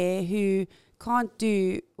out there who can't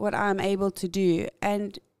do what I'm able to do,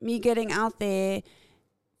 and me getting out there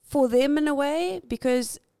for them in a way,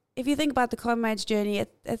 because if you think about the Comrades journey,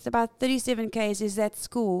 it's about 37 Ks is at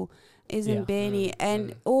school, is in Bernie,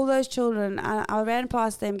 and all those children, I ran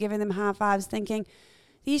past them, giving them high fives, thinking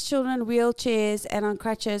these children, wheelchairs and on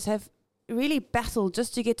crutches, have really battled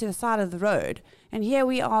just to get to the side of the road. And here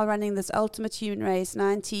we are running this ultimate human race,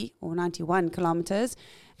 90 or 91 kilometers,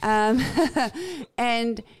 and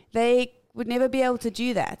they would never be able to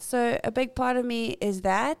do that. So a big part of me is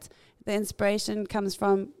that the inspiration comes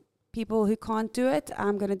from people who can't do it.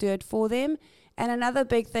 I'm going to do it for them. And another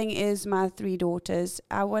big thing is my 3 daughters.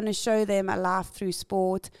 I want to show them a life through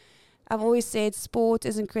sport. I've always said sport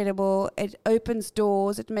is incredible. It opens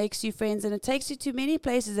doors, it makes you friends, and it takes you to many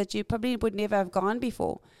places that you probably would never have gone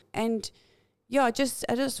before. And yeah, I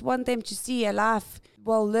just want them to see a life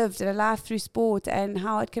well lived and a life through sport, and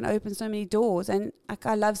how it can open so many doors. And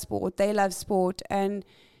I love sport, they love sport, and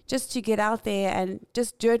just to get out there and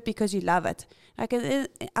just do it because you love it. Like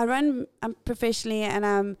I run professionally, and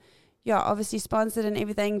I'm obviously sponsored and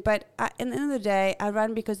everything, but at the end of the day, I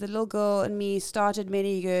run because the little girl in me started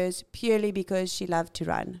many years purely because she loved to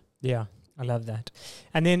run. Yeah, I love that.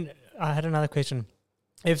 And then I had another question.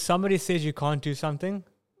 If somebody says you can't do something,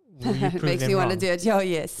 will you prove makes them you wrong? want to do it. Oh,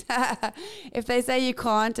 yes. If they say you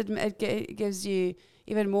can't, it gives you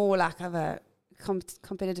even more like of a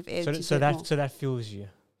competitive edge. So that fuels you.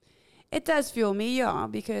 It does fuel me, yeah,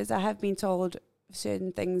 because I have been told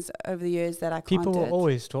certain things over the years that I can't People do will it.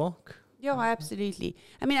 always talk. Yeah, absolutely.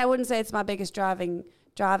 I mean, I wouldn't say it's my biggest driving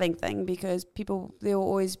thing, because there will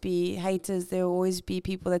always be haters. There will always be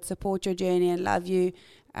people that support your journey and love you.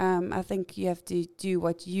 I think you have to do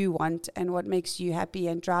what you want and what makes you happy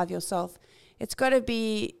and drive yourself. It's got to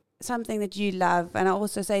be something that you love. And I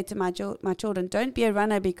also say to my children, don't be a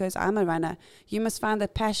runner because I'm a runner. You must find the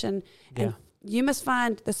passion and you must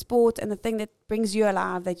find the sport and the thing that brings you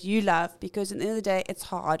alive that you love, because at the end of the day, it's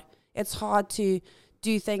hard. It's hard to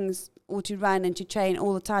do things or to run and to train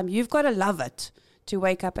all the time. You've got to love it to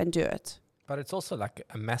wake up and do it. But it's also like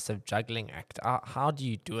a massive juggling act. How do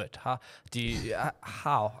you do it? How?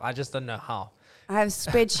 I just don't know how. I have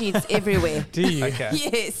spreadsheets everywhere. Do you? Okay.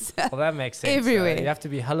 Yes. Well, that makes sense. Everywhere. You have to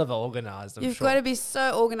be hell of a organized. You've got to be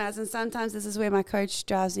so organized. And sometimes this is where my coach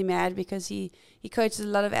drives me mad, because he coaches a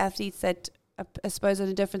lot of athletes that I suppose in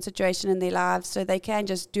a different situation in their lives, so they can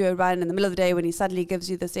just do a run in the middle of the day when he suddenly gives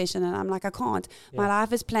you the session, and I'm like, I can't. My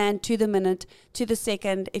life is planned to the minute, to the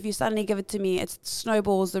second. If you suddenly give it to me, it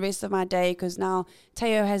snowballs the rest of my day, because now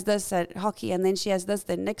Teo has this at hockey, and then she has this,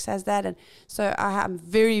 then Nix has that, and so I'm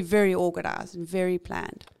very, very organized and very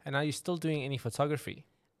planned. And are you still doing any photography?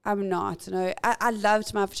 I'm not, no. I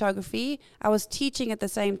loved my photography. I was teaching at the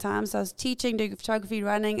same time, so I was teaching, doing photography,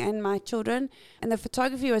 running, and my children, and the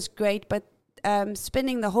photography was great, but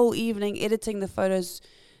spending the whole evening editing the photos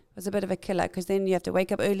was a bit of a killer, because then you have to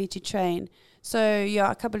wake up early to train. So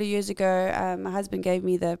a couple of years ago, my husband gave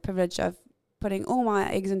me the privilege of putting all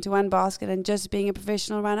my eggs into one basket and just being a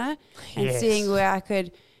professional runner and seeing where I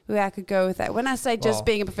could go with that. When I say just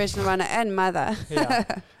being a professional runner and mother.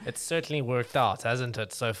 It's certainly worked out, hasn't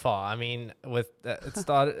it, so far? I mean, with it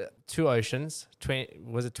started 2 Oceans.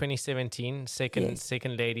 Was it 2017?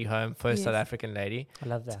 Second lady home, first South African lady. I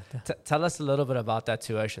love that. Tell us a little bit about that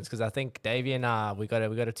 2 Oceans, because I think Davey and I we got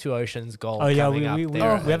a 2 Oceans goal. Oh yeah, we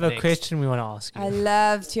have a next. question we want to ask you. I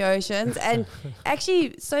love 2 Oceans, and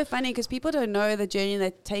actually so funny because people don't know the journey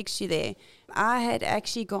that takes you there. I had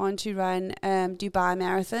actually gone to run Dubai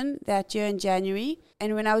Marathon that year in January,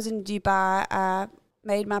 and when I was in Dubai, I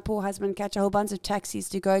made my poor husband catch a whole bunch of taxis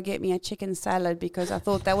to go get me a chicken salad, because I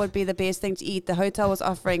thought that would be the best thing to eat. The hotel was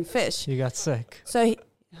offering fish. You got sick. So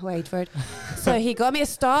wait for it. So he got me a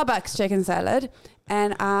Starbucks chicken salad,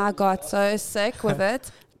 and I got so sick with it.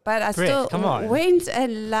 But I still went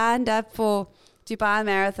and lined up for Dubai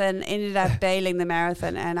Marathon, ended up bailing the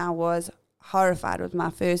marathon, and I was horrified with my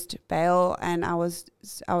first bail, and I was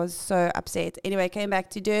so upset. Anyway, came back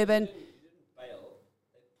to Durban.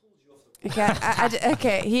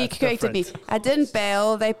 Okay, he That's corrected me. I didn't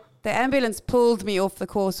bail. The ambulance pulled me off the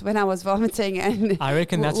course when I was vomiting, and I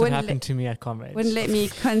reckon that's what happened to me at Comrades. Wouldn't let me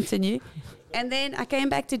continue. And then I came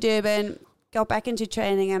back to Durban, got back into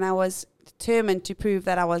training, and I was determined to prove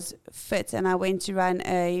that I was fit, and I went to run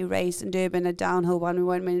a race in Durban, a downhill one. We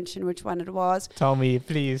won't mention which one it was. Tell me,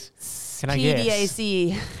 please. Can I guess?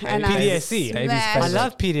 PDAC. And PDAC. I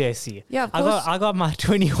love PDAC. Yeah, of course. I got my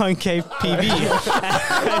 21k PB.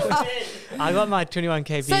 I got my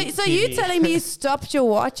 21k PB. So you telling me you stopped your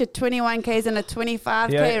watch at 21k's and a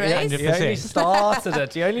 25k race? You only started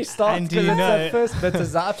it. You only started because the first bit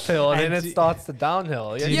is uphill, and then it starts the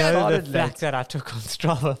downhill. Do you know the fact that I took on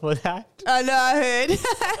Strava for that? Oh, no, I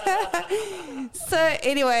heard. So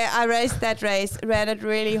anyway, I raced that race, ran it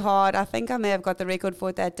really hard. I think I may have got the record for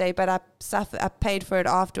it that day, but I paid for it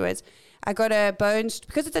afterwards. I got a bone,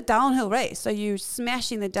 because it's a downhill race, so you're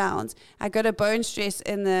smashing the downs. I got a bone stress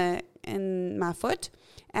in my foot,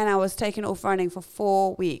 and I was taken off running for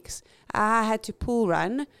 4 weeks. I had to pool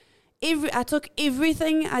run. I took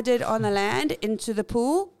everything I did on the land into the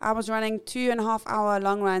pool. I was running 2.5 hour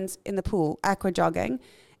long runs in the pool, aqua jogging.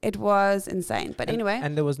 It was insane. But anyway.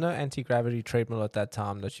 And there was no anti-gravity treadmill at that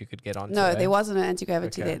time that you could get on. No, there wasn't an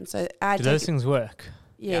anti-gravity then. So do those things work?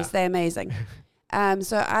 Yes, they're amazing.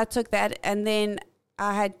 So I took that, and then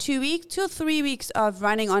I had 2 or 3 weeks of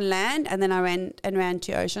running on land, and then I ran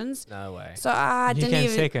 2 oceans. No way. So I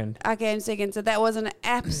second. I came second. So that was an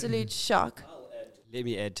absolute shock. Let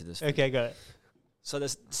me add to this. Okay, go. So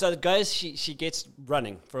the guys, she gets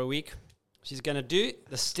running for a week. She's going to do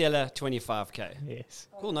the stellar 25k. Yes.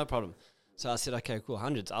 Cool, no problem. So I said, okay, cool,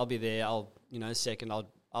 hundreds. I'll be there. Second,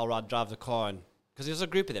 I'll drive the car, and because there was a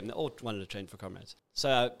group of them. They all wanted to train for Comrades.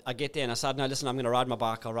 So I get there and I said, no, listen, I'm going to ride my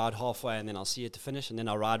bike. I'll ride halfway, and then I'll see you at the finish, and then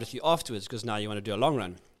I'll ride with you afterwards, because now you want to do a long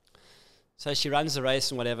run. So she runs the race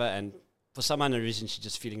and whatever, and for some unknown reason, she's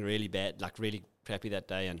just feeling really bad, like really crappy that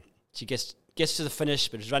day, and she gets to the finish,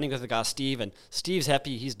 but she's running with the guy Steve, and Steve's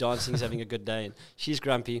happy, he's dancing, he's having a good day, and she's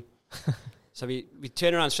grumpy. So we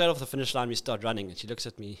turn around straight off the finish line, we start running, and she looks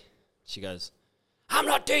at me, she goes, I'm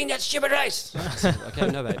not doing that stupid race. I said, okay,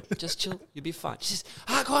 no, babe, just chill, you'll be fine. She says,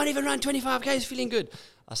 I can't even run 25Ks feeling good.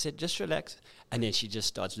 I said, just relax. And then she just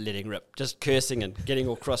starts letting rip, just cursing and getting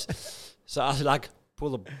all cross. So I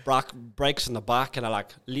pull the brakes on the bike, and I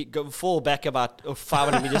fall back about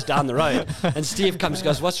 500 meters down the road. And Steve comes and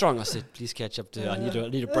goes, what's wrong? I said, please catch up to her. I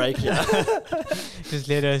need a break here. Just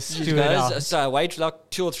let her stew it out. So I wait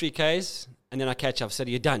 2 or 3 Ks, and then I catch up. I said,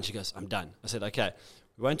 are you done? She goes, I'm done. I said, okay,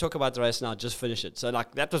 we won't talk about the race now, just finish it. So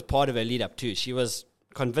that was part of her lead up too. She was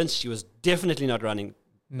convinced she was definitely not running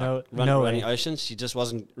running oceans. She just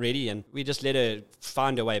wasn't ready, and we just let her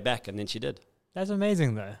find her way back, and then she did. That's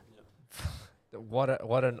amazing though. What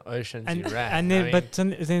an ocean you ran. And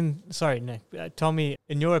then sorry, Nick, tell me,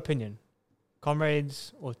 in your opinion,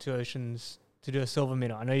 Comrades or 2 Oceans to do a silver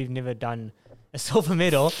medal? I know you've never done a silver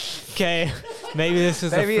medal. Okay, maybe this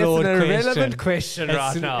is a flawed question. Maybe it's an irrelevant question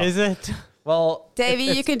right now. Is it? Well, Davey,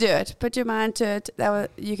 you can do it. Put your mind to it.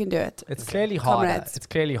 You can do it. It's clearly harder. Comrades. It's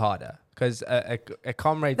clearly harder because a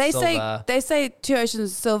Comrade silver. They say 2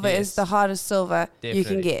 Oceans silver is the hardest silver you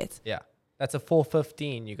can get. Yeah, that's a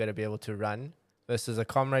 4:15. You got to be able to run. Versus a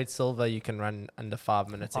Comrade silver, you can run under 5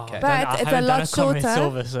 minutes a K. But it's a lot shorter.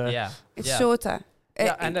 Silver, so It's shorter.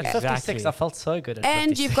 Yeah, and at 56, I felt so good at 56.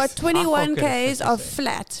 And you've got 21 Ks of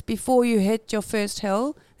flat before you hit your first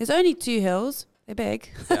hill. There's only 2 hills. They're big.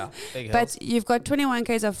 Yeah, big hills. But you've got 21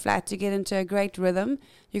 Ks of flat to get into a great rhythm.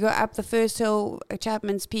 You go up the first hill,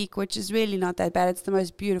 Chapman's Peak, which is really not that bad. It's the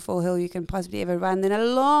most beautiful hill you can possibly ever run. Then a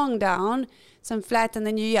long down, some flat, and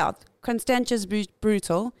then Constantia's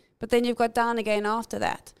brutal. But then you've got down again after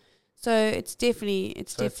that. So it's definitely...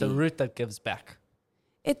 It's a route that gives back.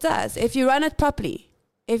 It does. If you run it properly.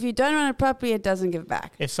 If you don't run it properly, it doesn't give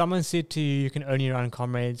back. If someone said to you can only run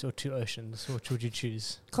Comrades or 2 Oceans, which would you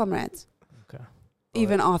choose? Comrades. Okay.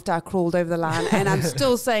 Even after I crawled over the line. And I'm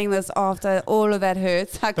still saying this after all of that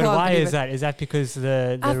hurts. But why is that? Is that because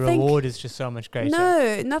the reward is just so much greater?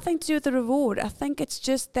 No, nothing to do with the reward. I think it's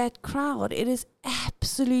just that crowd. It is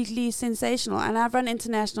absolutely sensational. And I've run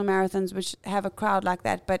international marathons which have a crowd like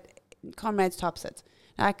that, but Comrades tops it.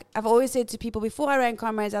 Like I've always said to people before I ran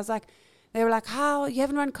Comrades, they were like, how? You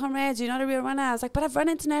haven't run Comrades? You're not a real runner? I was like, but I've run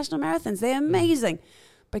international marathons. They're amazing.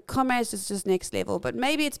 But Comrades is just next level. But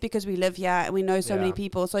maybe it's because we live here and we know so many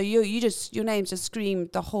people. So your names just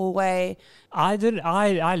screamed the whole way. I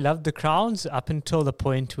loved the crowds up until the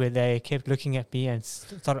point where they kept looking at me and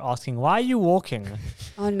started asking, why are you walking?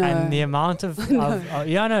 Oh, no. And the amount of...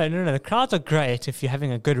 The crowds are great if you're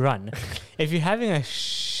having a good run. If you're having a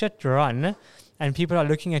shit run and people are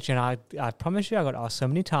looking at you, and I promise you, I got asked so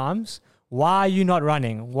many times, why are you not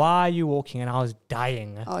running? Why are you walking? And I was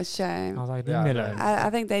dying. Oh, shame. I was like, leave me alone. I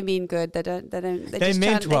think they mean good. They They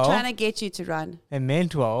meant well. They're trying to get you to run. They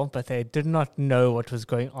meant well, but they did not know what was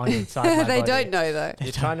going on inside my They body. don't know though.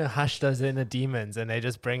 You're trying to hush those inner demons, and they're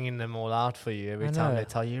just bringing them all out for you every time they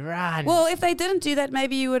tell you run. Well, if they didn't do that,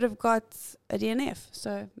 maybe you would have got a DNF.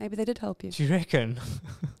 So maybe they did help you. Do you reckon?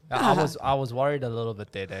 I was worried a little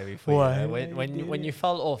bit there, Davey. For Why? you. When you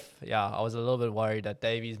fell off, I was a little bit worried that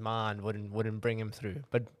Davey's mind wouldn't bring him through.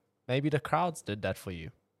 But maybe the crowds did that for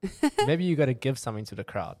you. Maybe you got to give something to the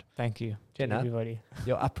crowd. Thank you, Jenna. everybody.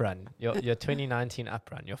 Your uprun, your 2019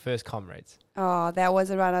 uprun, your first Comrades. Oh, that was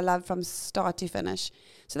a run I loved from start to finish.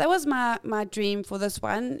 So that was my dream for this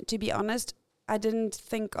one. To be honest, I didn't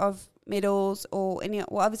think of medals or any.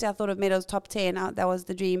 Well, obviously I thought of medals top 10. That was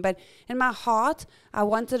the dream. But in my heart, I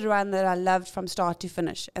wanted a run that I loved from start to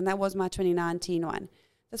finish, and that was my 2019 one.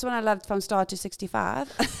 This one I loved from start to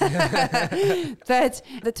 65. But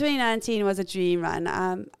the 2019 was a dream run.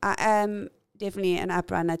 I am definitely an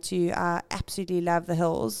up runner too. I absolutely love the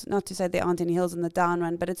hills. Not to say there aren't any hills in the down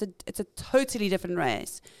run, but it's a totally different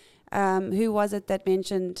race. Who was it that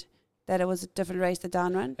mentioned that it was a different race, the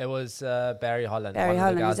down run? It was Barry Holland. Barry one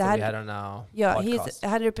of the Holland. guys that we had on our podcast. He's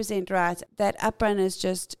 100% right. That up run is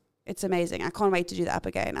just, it's amazing. I can't wait to do the up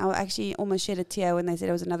again. I actually almost shed a tear when they said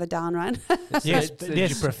it was another down run. Yes,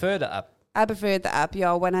 Did you prefer the up? I preferred the up,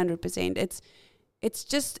 100%.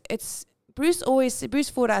 It's Bruce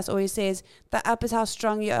Fordyce always says the up is how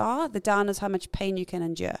strong you are, the down is how much pain you can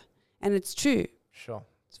endure. And it's true. Sure.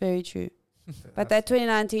 It's very true. But that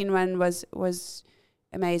 2019 one was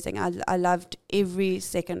amazing. I loved every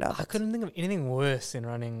second of it. I couldn't think of anything worse than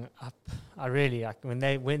running up. I really,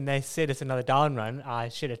 when they said it's another down run, I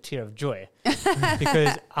shed a tear of joy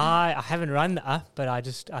because I haven't run the up, but I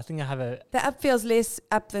think I have a. The up feels less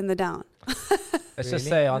up than the down. Let's just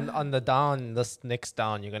say on the down, this next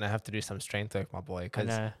down, you're going to have to do some strength work, my boy, because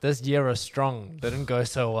this year of strong didn't go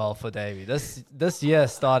so well for Davey. This year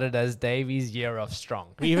started as Davey's year of strong.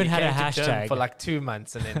 We even had a came to gym hashtag for like 2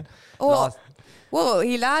 months, and then Well,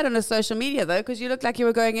 he lied on his social media though, because you looked like you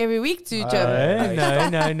were going every week to gym.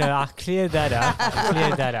 No. I cleared that up.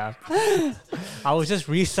 I was just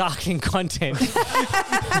recycling content.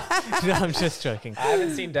 No, I'm just joking. I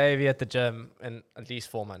haven't seen Davey at the gym in at least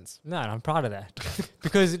 4 months. No, I'm proud of that.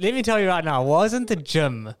 Because let me tell you right now, it wasn't the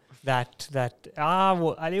gym that there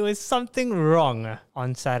was something wrong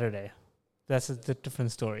on Saturday. That's a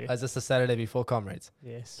different story. Is this the Saturday before Comrades?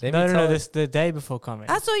 Yes. No, This the day before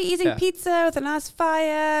Comrades. I saw you eating pizza with a nice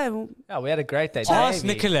fire. Yeah, we had a great day. Ask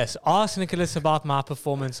Nicholas about my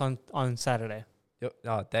performance on Saturday.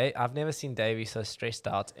 I've never seen Davey so stressed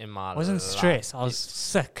out in my life. I wasn't stressed. I was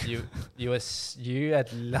sick. You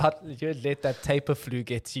had let that taper flu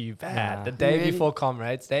get to you bad. Yeah. The day Really? before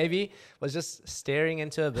Comrades, Davey was just staring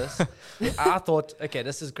into abyss. I thought, okay,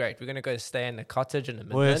 this is great. We're gonna go stay in a cottage in the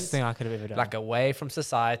Midlands. Worst thing I could have ever done. Like away from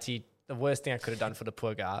society. The worst thing I could have done for the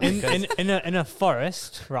poor guy. In a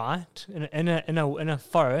forest, right? In a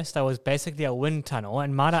forest that was basically a wind tunnel.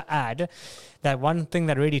 And might I add that one thing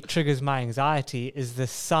that really triggers my anxiety is the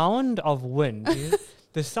sound of wind.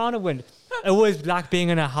 The sound of wind. It was like being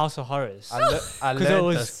in a house of horrors. I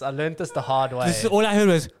learned this the hard way. All I heard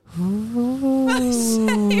was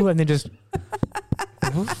and then just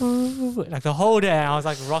like the whole day. I was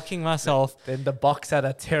like rocking myself. Then the box had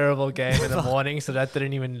a terrible game in the morning, so that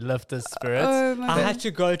didn't even lift his spirits. I had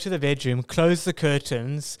to go to the bedroom, close the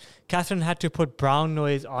curtains. Catherine had to put brown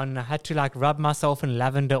noise on. I had to like rub myself in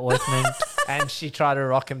lavender ointment. And she tried to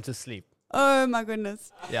rock him to sleep. Oh my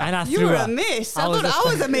goodness. Yeah. And I You threw were up. a mess. I thought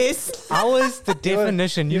I was a mess. I was the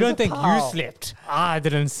definition. You you don't were think you pal. slept? I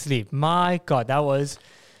didn't sleep. My God, that was.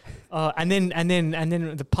 And then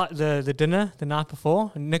the dinner the night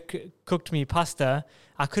before, Nick cooked me pasta.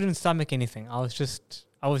 I couldn't stomach anything. I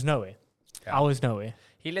was nowhere. Yeah. I was nowhere.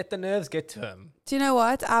 He let the nerves get to him. Do you know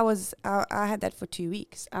what? I had that for 2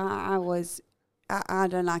 weeks. I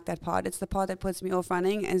don't like that part. It's the part that puts me off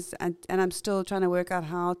running, and I'm still trying to work out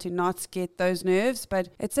how to not get those nerves. But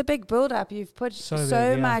it's a big build up. You've put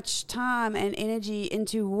so much time and energy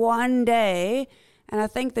into one day. And I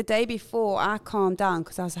think the day before I calmed down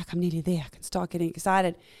because I was like, I'm nearly there. I can start getting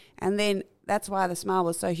excited. And then that's why the smile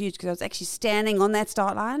was so huge, because I was actually standing on that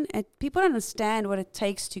start line. And people don't understand what it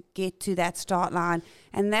takes to get to that start line.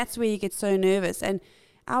 And that's where you get so nervous. And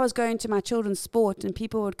I was going to my children's sport and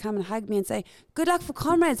people would come and hug me and say, good luck for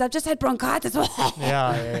Comrades. I've just had bronchitis.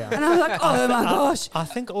 Yeah. And I was like, oh my gosh. I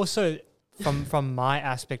think also from my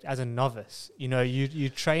aspect as a novice, you're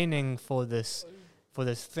training for this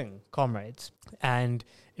thing, Comrades. And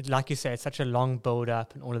like you say, it's such a long build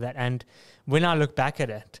up and all of that. And when I look back at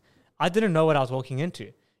it, I didn't know what I was walking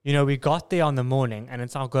into. You know, we got there on the morning and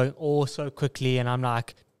it's all going all so quickly. And I'm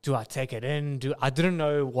like, do I take it in? I didn't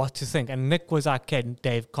know what to think. And Nick was like, okay,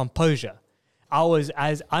 Dave, composure. I was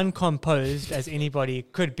as uncomposed as anybody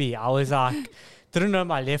could be. I was like, didn't know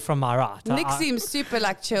my left from my right. Nick seems super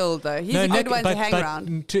like chill though. He's a good one to hang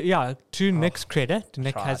around. To Nick's credit,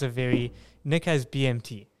 Nick has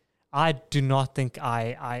BMT. I do not think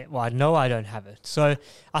I know I don't have it. So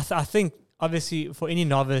I think obviously for any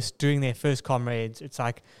novice doing their first Comrades, it's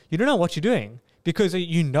like, you don't know what you're doing because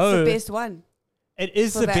you know. It's the best one. It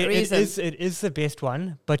is it is the best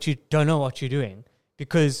one, but you don't know what you're doing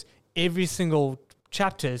because every single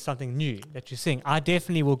chapter is something new that you're seeing. I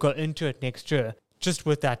definitely will go into it next year just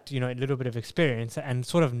with that, you know, a little bit of experience and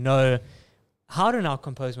sort of know how to now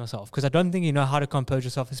compose myself, because I don't think you know how to compose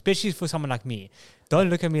yourself, especially for someone like me. Don't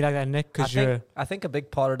look at me like that, Nick, because I think a big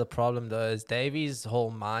part of the problem though is Davey's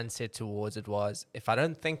whole mindset towards it was, if I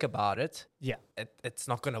don't think about it, it's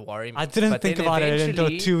not going to worry me. I didn't think about it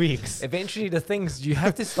until 2 weeks. Eventually the things you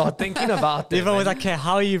have to start thinking about them. Everyone was like, okay,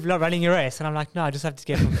 how are you running your race? And I'm like, no, I just have to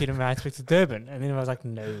get from Petermaritzburg to Durban. And then I was like,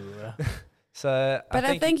 no. So, but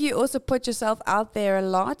I think you also put yourself out there a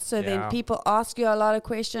lot. So then people ask you a lot of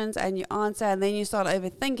questions and you answer, and then you start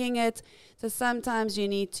overthinking it. So sometimes you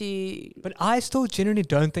need to. But I still genuinely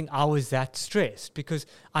don't think I was that stressed, because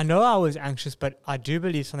I know I was anxious, but I do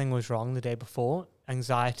believe something was wrong the day before,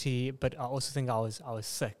 anxiety. But I also think I was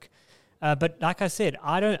sick. But like I said,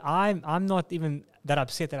 I'm not even that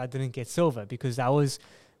upset that I didn't get silver, because that was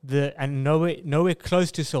nowhere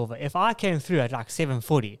close to silver. If I came through at like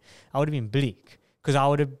 7:40, I would have been bleak, because I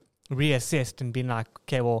would have reassessed and been like,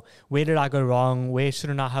 okay, well, where did I go wrong? Where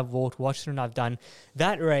shouldn't I have walked? What shouldn't I have done?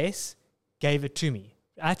 That race gave it to me.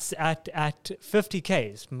 At 50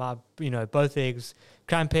 Ks, my both legs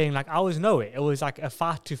cramping, like I was nowhere. It was like a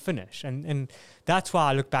fight to finish, and that's why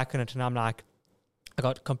I look back on it and I'm like, I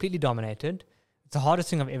got completely dominated. It's the hardest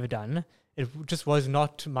thing I've ever done. It just was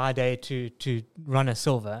not my day to run a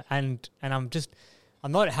silver, and I'm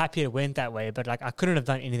not happy it went that way, but like I couldn't have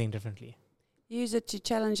done anything differently. Use it to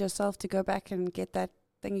challenge yourself to go back and get that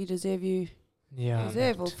thing you deserve.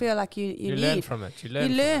 Or feel like you need. Learn from it. You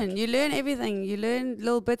learn everything. You learn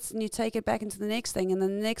little bits and you take it back into the next thing, and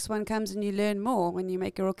then the next one comes and you learn more when you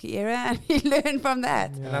make a rookie error and you learn from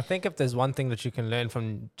that. And I think if there's one thing that you can learn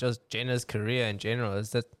from just Jenna's career in general,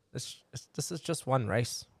 is that this is just one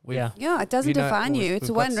race. It doesn't define you. It's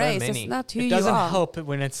one race. It's not who you are. It doesn't help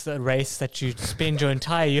when it's a race that you spend your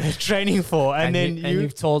entire year training for, and then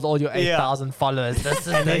you've told all your 8,000 followers this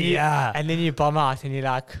is and then you bomb out and you're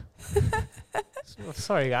like,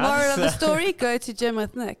 sorry guys. Moral of the story: go to gym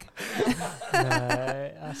with Nick.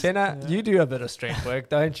 Jenna, you do a bit of strength work,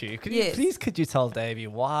 don't you? Could you tell Davey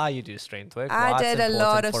why you do strength work? I did a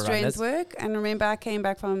lot of strength work, and remember I came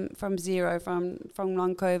back from zero from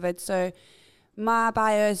long COVID, so. My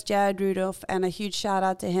bio is Jared Rudolph, and a huge shout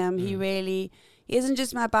out to him. He isn't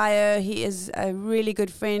just my bio, he is a really good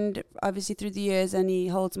friend, obviously through the years, and he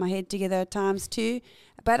holds my head together at times too.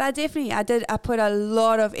 But I put a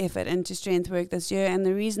lot of effort into strength work this year, and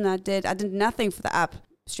the reason I did nothing for the up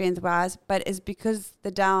strength wise, but is because the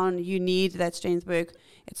down, you need that strength work.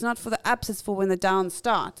 It's not for the ups, it's for when the downs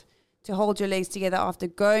start, to hold your legs together after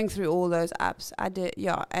going through all those ups. I did,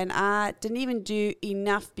 and I didn't even do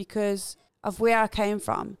enough because of where I came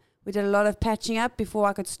from. We did a lot of patching up before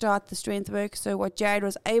I could start the strength work. So what Jared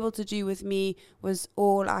was able to do with me was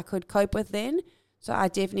all I could cope with then. So I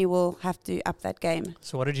definitely will have to up that game.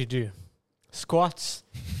 So what did you do? Squats,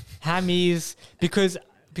 hammies? Because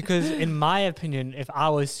in my opinion, if I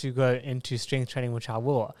was to go into strength training, which I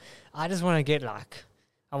will, I just want to get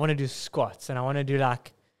I want to do squats, and I want to do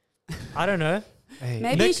I don't know. Hey.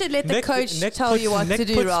 Maybe you should let the coach tell you what to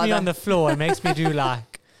do. Nick puts me on the floor and makes me do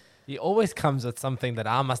He always comes with something that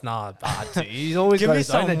I must know about too. He's always got got his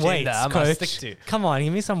own agenda weights, I must stick to. Come on,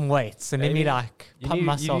 give me some weights and let me pump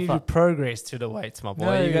myself you need up. To progress to the weights, my boy.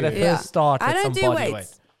 No. You got to first start with some body weight.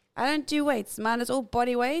 I don't do weights. Mine is all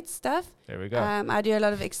body weight stuff. There we go. I do a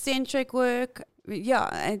lot of eccentric work.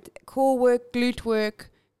 And core work, glute work.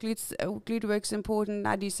 Glute work's important.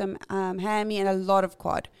 I do some hammy and a lot of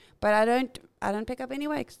quad. But I don't pick up any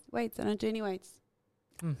weights. I don't do any weights.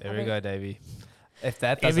 There we go, Davey. If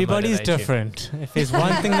that everybody's different. If there's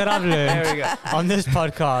one thing that I've learned on this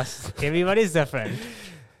podcast, everybody's different.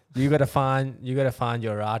 You gotta find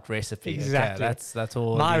your right recipe. Exactly. Okay? That's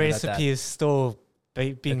all. My recipe is still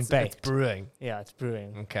being baked. It's brewing. Yeah, it's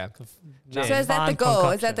brewing. Okay. So is that the goal?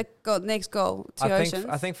 Concoction. Is that the next goal?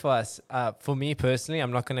 I think for us, for me personally,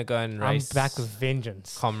 I'm not gonna go and race. I'm back with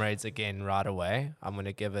vengeance. Comrades again right away. I'm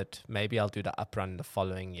gonna give it. Maybe I'll do the up run the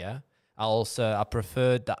following year. I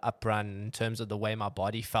preferred the up run in terms of the way my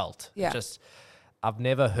body felt. Yeah. I've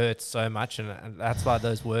never hurt so much, and that's why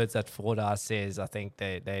those words that Forda says, I think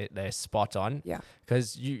they're spot on. Yeah.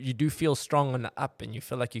 Because you do feel strong on the up, and you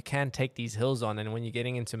feel like you can take these hills on, and when you're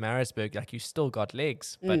getting into Maritzburg, like you still got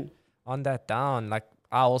legs, but on that down, like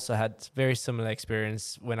I also had very similar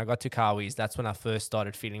experience when I got to Kawi's. That's when I first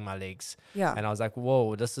started feeling my legs. Yeah. And I was like,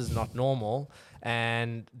 whoa, this is not normal.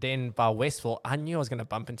 And then by Westville, I knew I was going to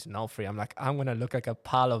bump into Nulfree. I'm like, I'm going to look like a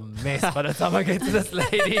pile of mess by the time I get to this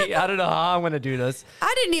lady. I don't know how I'm going to do this.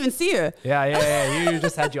 I didn't even see her. Yeah. You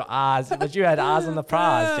just had your eyes, but you had eyes on the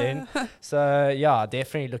prize, Jen. So, yeah,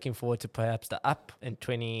 definitely looking forward to perhaps the up in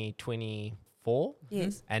 2024.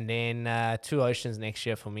 Yes. And then Two Oceans next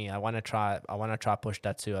year for me. I want to try push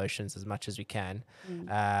that Two Oceans as much as we can.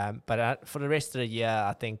 But for the rest of the year,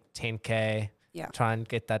 I think 10K. Yeah. Try and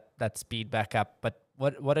get that speed back up. But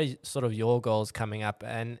what are sort of your goals coming up?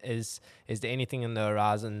 And is there anything in the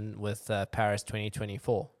horizon with Paris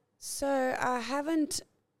 2024? So I haven't,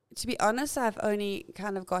 to be honest, I've only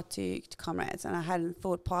kind of got to Comrades, and I hadn't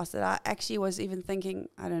thought past it. I actually was even thinking,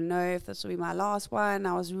 I don't know if this will be my last one.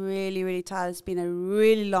 I was really, really tired. It's been a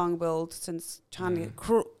really long build since trying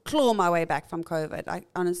to claw my way back from COVID. I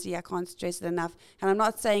can't stress it enough. And I'm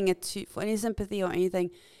not saying it for any sympathy or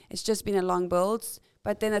anything. It's just been a long build.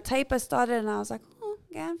 But then the taper started, and I was like, oh,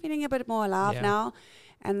 yeah, I'm feeling a bit more alive now.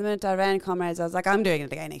 And the minute I ran Comrades, I was like, I'm doing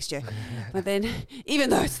it again next year. But then, even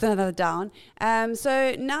though it's still another down.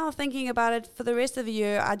 So now thinking about it for the rest of the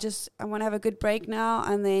year, I want to have a good break now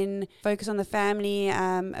and then focus on the family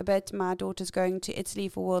a bit. My daughter's going to Italy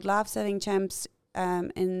for World Lifesaving Champs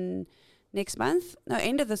in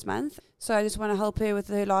end of this month. So I just want to help her with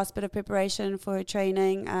her last bit of preparation for her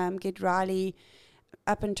training, get Riley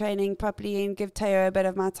up and training properly, and give Teo a bit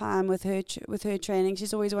of my time with her training.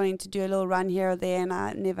 She's always wanting to do a little run here or there, and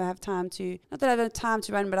I never have time to, not that I don't have time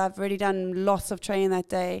to run, but I've already done lots of training that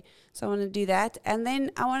day, so I want to do that. And then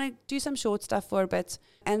I want to do some short stuff for a bit.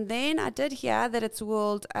 And then I did hear that it's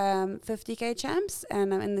World 50k champs,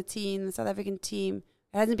 and I'm in the South African team.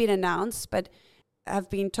 It hasn't been announced, but I've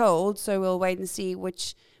been told, so we'll wait and see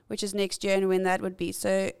which is next year and when that would be.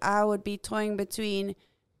 So I would be toying between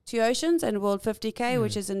Two Oceans and World 50k,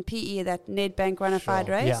 which is in PE, that Nedbank Runified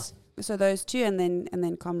race. Yeah. So those two, and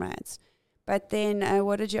then Comrades. But then,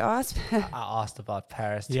 what did you ask? I asked about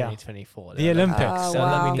Paris 2024. The Olympics. Oh,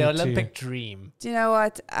 wow. The Olympic dream. Do you know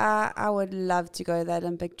what? I would love to go that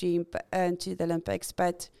Olympic dream to the Olympics,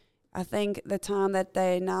 but I think the time that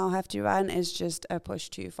they now have to run is just a push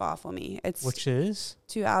too far for me. Which is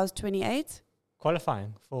 2 hours 28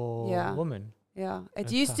 qualifying for women. Yeah,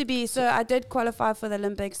 it used to be. So I did qualify for the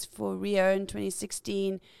Olympics for Rio in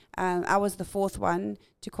 2016. I was the fourth one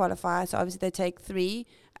to qualify. So obviously they take 3.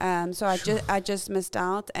 So I just missed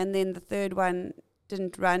out. And then the third one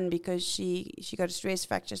didn't run because she got a stress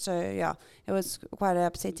fracture. So yeah, it was quite an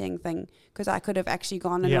upsetting thing because I could have actually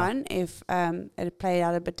gone and run if it played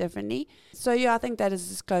out a bit differently. So yeah, I think that is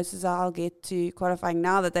as close as I'll get to qualifying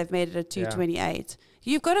now that they've made it a 2:28.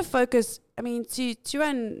 You've got to focus. I mean, to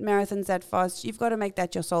run marathons that fast, you've got to make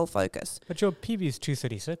that your sole focus. But your PB is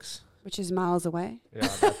 2:36, which is miles away. Yeah,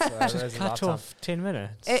 that's cut off 10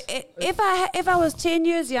 minutes. If I was 10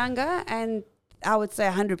 years younger, and I would say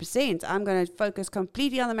 100%, I'm going to focus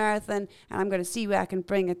completely on the marathon, and I'm going to see where I can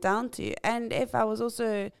bring it down to. And if I was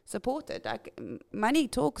also supported, like money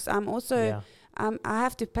talks, I'm also. I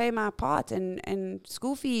have to pay my part in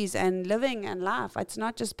school fees and living and life. It's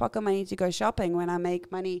not just pocket money to go shopping when I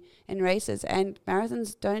make money in races, and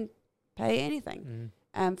marathons don't pay anything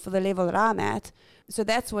for the level that I'm at. So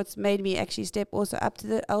that's what's made me actually step also up to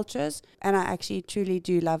the ultras, and I actually truly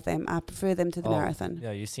do love them. I prefer them to the marathon.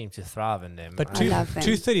 Yeah, you seem to thrive in them. But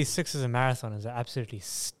 2:36 as a marathon is an absolutely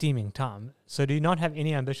steaming time. So do you not have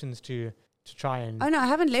any ambitions to try and... Oh, no, I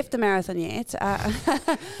haven't left the marathon yet.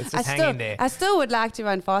 It's just hanging there. I still would like to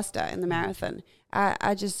run faster in the marathon.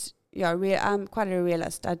 I just, I'm quite a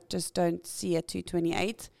realist. I just don't see a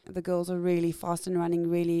 2:28. The girls are really fast and running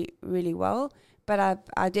really, really well. But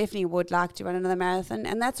I definitely would like to run another marathon.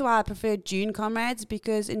 And that's why I preferred June Comrades,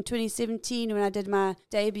 because in 2017, when I did my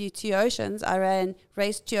debut Two Oceans, I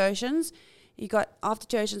raced Two Oceans. You got, after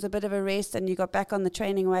Two Oceans, a bit of a rest, and you got back on the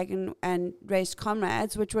training wagon and raced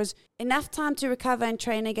Comrades, which was enough time to recover and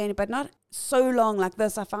train again, but not so long like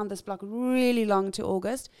this. I found this block really long to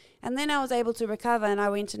August. And then I was able to recover, and I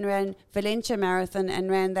went and ran Valencia Marathon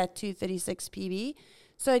and ran that 2:36 PB.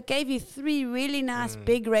 So it gave you 3 really nice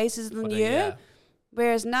big races in the year.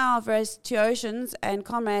 Whereas now I've raced Two Oceans and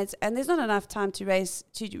Comrades, and there's not enough time to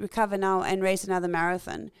recover now and race another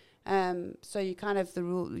marathon. So you kind of,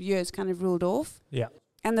 the year is kind of ruled off. Yeah.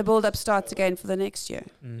 And the build-up starts again for the next year.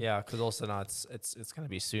 Yeah, because also now it's going to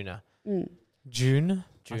be sooner. June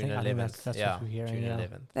June I think 11th. that's yeah, what we're hearing. June Yeah.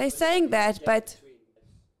 11th. They're saying that, but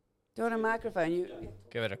do you want a microphone? You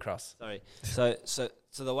Give it across. Sorry. So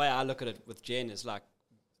the way I look at it with Jen is like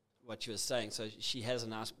what she was saying. So she has a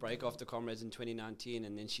nice break after Comrades in 2019,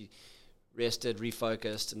 and then she rested,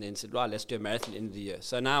 refocused, and then said, right, let's do a marathon at the end of the year.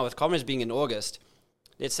 So now with Comrades being in August,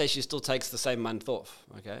 let's say she still takes the same month off,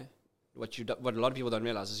 okay? What a lot of people don't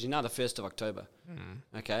realize is you're now the 1st of October,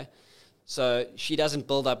 okay? So she doesn't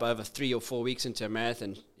build up over 3 or 4 weeks into a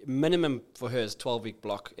marathon. Minimum for her is 12-week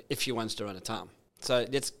block if she wants to run a time. So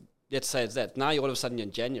let's say it's that. Now you're all of a sudden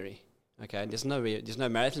in January, okay? There's no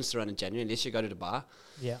marathons to run in January unless you go to Dubai.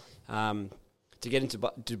 Yeah. To get into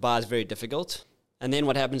Dubai is very difficult. And then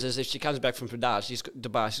what happens is if she comes back from Dubai,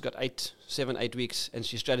 she's got 7, 8 weeks, and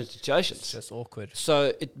she's straight into the oceans. It's just awkward.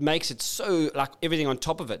 So it makes it so like everything on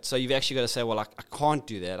top of it. So you've actually got to say, well, I can't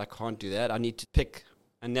do that. I need to pick.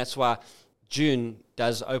 And that's why June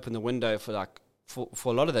does open the window for a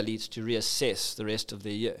lot of the elites to reassess the rest of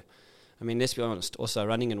the year. I mean, let's be honest, also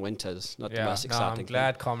running in winter is not the most exciting I'm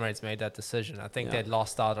glad Comrades made that decision. I think they'd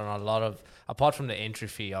lost out on a lot of, apart from the entry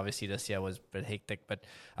fee, obviously this year was a bit hectic, but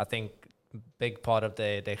I think big part of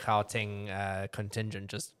the Gauteng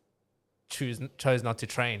contingent just chose not to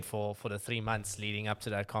train for the 3 months leading up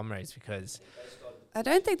to that Comrades because... I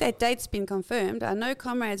don't think that date's been confirmed. I know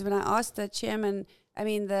Comrades, when I asked the chairman,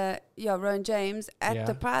 Rowan James, at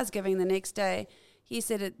the prize giving the next day, he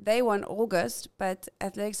said they want August, but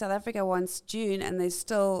Athletics South Africa wants June, and I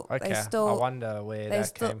wonder where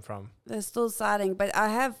that came from. They're still deciding, but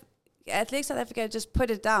Athletics South Africa just put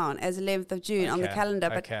it down as 11th of June on the calendar,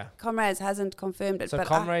 but Comrades hasn't confirmed it. So but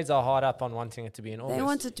Comrades are hard up on wanting it to be in August. They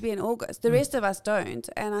want it to be in August. The rest of us don't,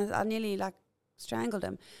 and I nearly strangled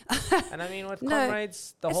him. And I mean, with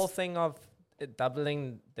Comrades, the whole thing of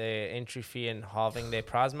doubling their entry fee and halving their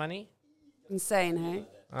prize money, insane, hey?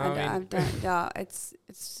 It's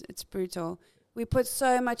brutal. We put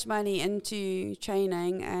so much money into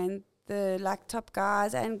training, and the top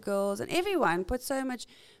guys and girls and everyone put so much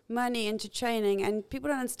money into training, and people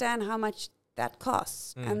don't understand how much that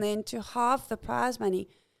costs. And then to halve the prize money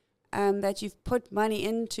that you've put money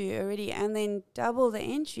into already, and then double the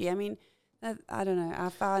entry. I mean, I don't know. I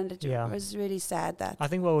found it was really sad that. I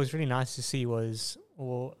think what was really nice to see was,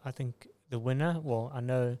 I think the winner. Well, I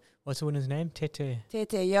know. What's the winner's name? Tete,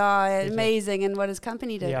 amazing. And what his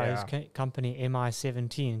company did. His company,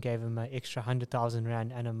 MI17, gave him an extra 100,000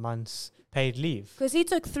 Rand and a month's paid leave. Because he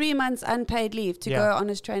took 3 months unpaid leave to go on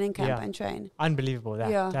his training camp and train. Unbelievable.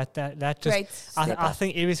 That just, I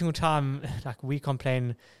think every single time, we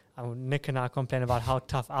complain, Nick and I complain about how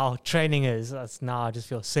tough our training is. Now I just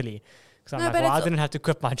feel silly. Because I didn't have to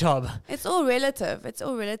quit my job. It's all relative.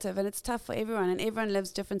 And it's tough for everyone. And everyone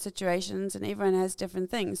lives different situations, and everyone has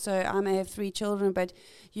different things. So I may have 3 children, but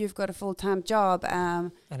you've got a full-time job.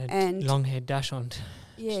 And long-haired dachshund.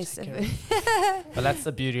 Yes. But that's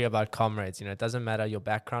the beauty about Comrades. It doesn't matter your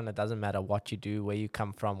background. It doesn't matter what you do, where you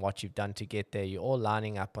come from, what you've done to get there. You're all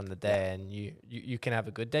lining up on the day, and you can have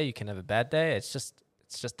a good day. You can have a bad day. It's just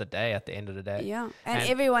a day at the end of the day. Yeah. And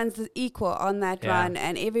everyone's equal on that run,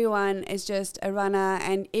 and everyone is just a runner,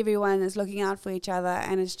 and everyone is looking out for each other,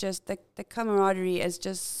 and it's just the camaraderie is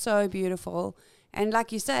just so beautiful. And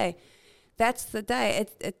like you say, that's the day.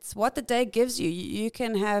 It's what the day gives you. You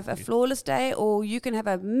can have a flawless day, or you can have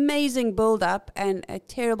an amazing build-up and a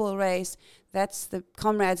terrible race. That's the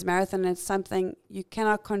Comrades Marathon. It's something you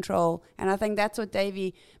cannot control. And I think that's what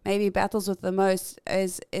Davey maybe battles with the most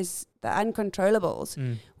is the uncontrollables.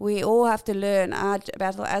 We all have to learn our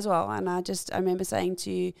battle as well. And I remember saying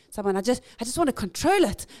to someone, I just want to control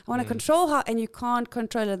it. I want to control how, and you can't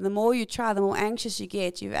control it. The more you try, the more anxious you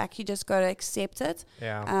get. You've actually just got to accept it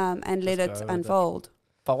and let it unfold.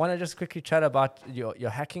 But I want to just quickly chat about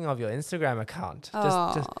your hacking of your Instagram account.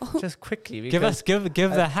 Just quickly. Give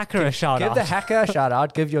the hacker a shout out. Give the hacker a shout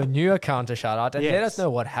out. Give your new account a shout out. And let us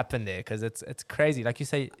know what happened there, because it's crazy. Like you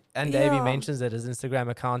say, and Davey mentions that his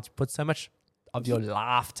Instagram account put so much of your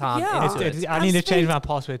lifetime into it. I need to change my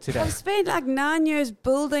password today. I've spent 9 years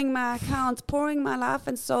building my account, pouring my life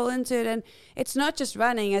and soul into it, and it's not just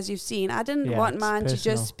running, as you've seen. I didn't want mine to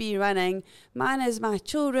just be running. Mine is my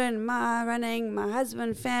children, my running, my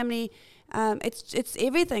husband, family. It's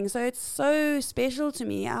everything. So it's so special to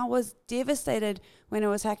me. I was devastated when it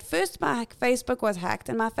was hacked. First, my Facebook was hacked,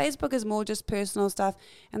 and my Facebook is more just personal stuff.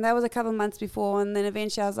 And that was a couple months before. And then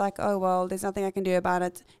eventually I was like, oh, well, there's nothing I can do about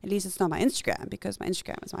it. At least it's not my Instagram, because my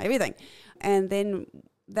Instagram is my everything. And then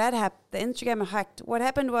that happened. The Instagram hacked. What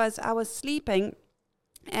happened was I was sleeping,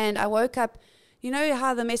 and I woke up you know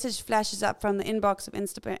how the message flashes up from the inbox of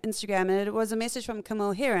Instagram, and it was a message from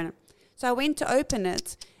Camille Heron. So I went to open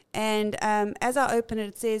it, and as I open it,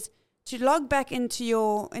 it says, to log back into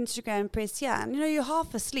your Instagram, press here. And you're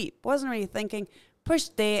half asleep, wasn't really thinking,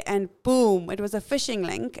 pushed there, and boom, it was a phishing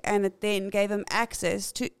link, and it then gave him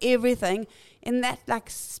access to everything. In that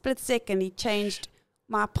split second, he changed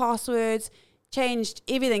my passwords, changed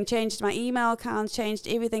everything, changed my email account, changed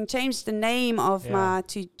everything, changed the name of my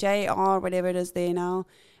to JR, whatever it is there now.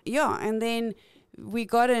 Yeah, and then we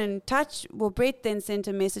got in touch. Well, Brett then sent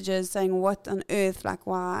him messages saying, what on earth,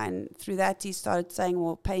 why? And through that, he started saying,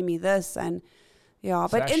 well, pay me this. And yeah,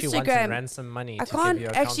 So but actually wanted Instagram, ransom money I to can't give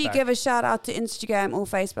your actually account give back. a shout out to Instagram or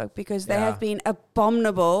Facebook because they Yeah. have been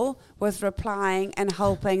abominable with replying and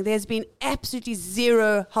helping. There's been absolutely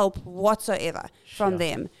zero help whatsoever from Sure.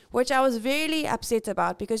 them, which I was really upset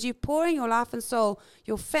about because you're pouring your life and soul,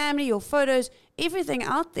 your family, your photos, everything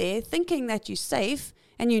out there thinking that you're safe,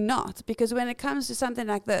 and you're not, because when it comes to something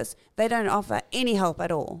like this, they don't offer any help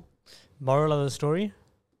at all. Moral of the story: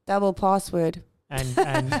 Double password.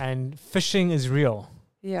 and phishing is real.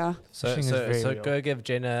 Yeah. So, Phishing is so, very so real. go give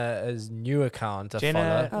Jenna's new account a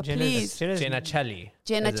Jenna, follow. Oh, please. Jenna Challenor.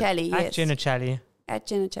 Jenna Is it? Challenor, At yes. Jenna Challenor. At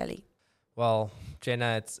Jenna Challenor. Well,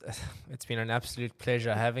 Jenna, it's been an absolute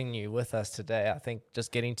pleasure having you with us today. I think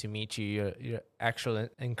just getting to meet you, you're actual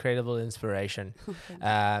incredible inspiration.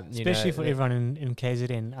 Especially for everyone in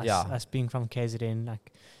KZN, us being from KZN,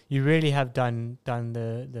 you really have done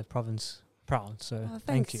the province proud. So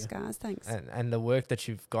thank you, guys. Thanks. And the work that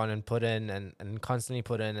you've gone and put in and constantly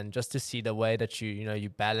put in, and just to see the way that you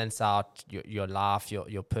balance out your life,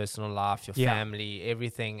 your personal life, your family,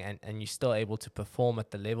 everything, and you're still able to perform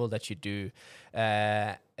at the level that you do.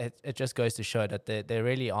 It just goes to show that there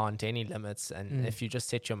really aren't any limits, and if you just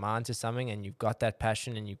set your mind to something and you've got that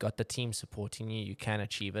passion and you've got the team supporting you, you can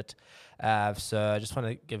achieve it. So I just want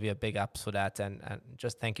to give you a big ups for that, and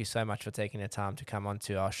just thank you so much for taking the time to come on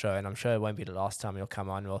to our show. And I'm sure it won't be the last time you'll come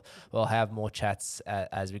on. We'll have more chats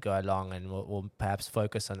as we go along, and we'll perhaps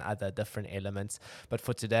focus on other different elements. But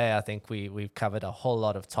for today, I think we've covered a whole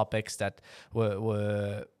lot of topics that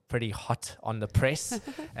were pretty hot on the press.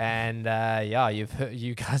 And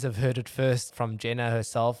you guys have heard it first from Jenna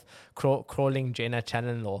herself, crawling Jenna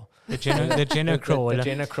Challenor. the Jenna crawl. The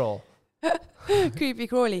Jenna crawl. Creepy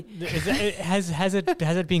crawly. Has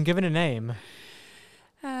it been given a name?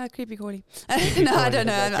 Creepy crawly. No, I don't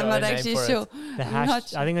know. I'm not actually sure. I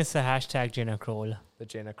think it's the hashtag Jenna crawl. The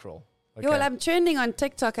Jenna crawl. Okay. Well, I'm trending on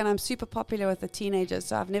TikTok and I'm super popular with the teenagers,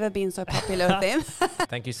 so I've never been so popular with them.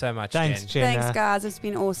 Thank you so much, Thanks, Jen. Jenna. Thanks, guys. It's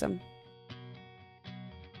been awesome.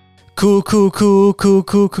 Cool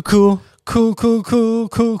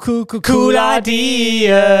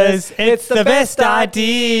ideas. It's the best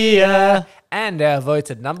idea. And they are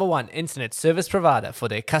voted #1 internet service provider for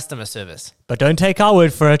their customer service. But don't take our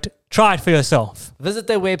word for it. Try it for yourself. Visit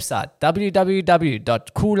their website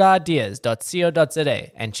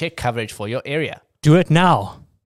www.coolideas.co.za and check coverage for your area. Do it now.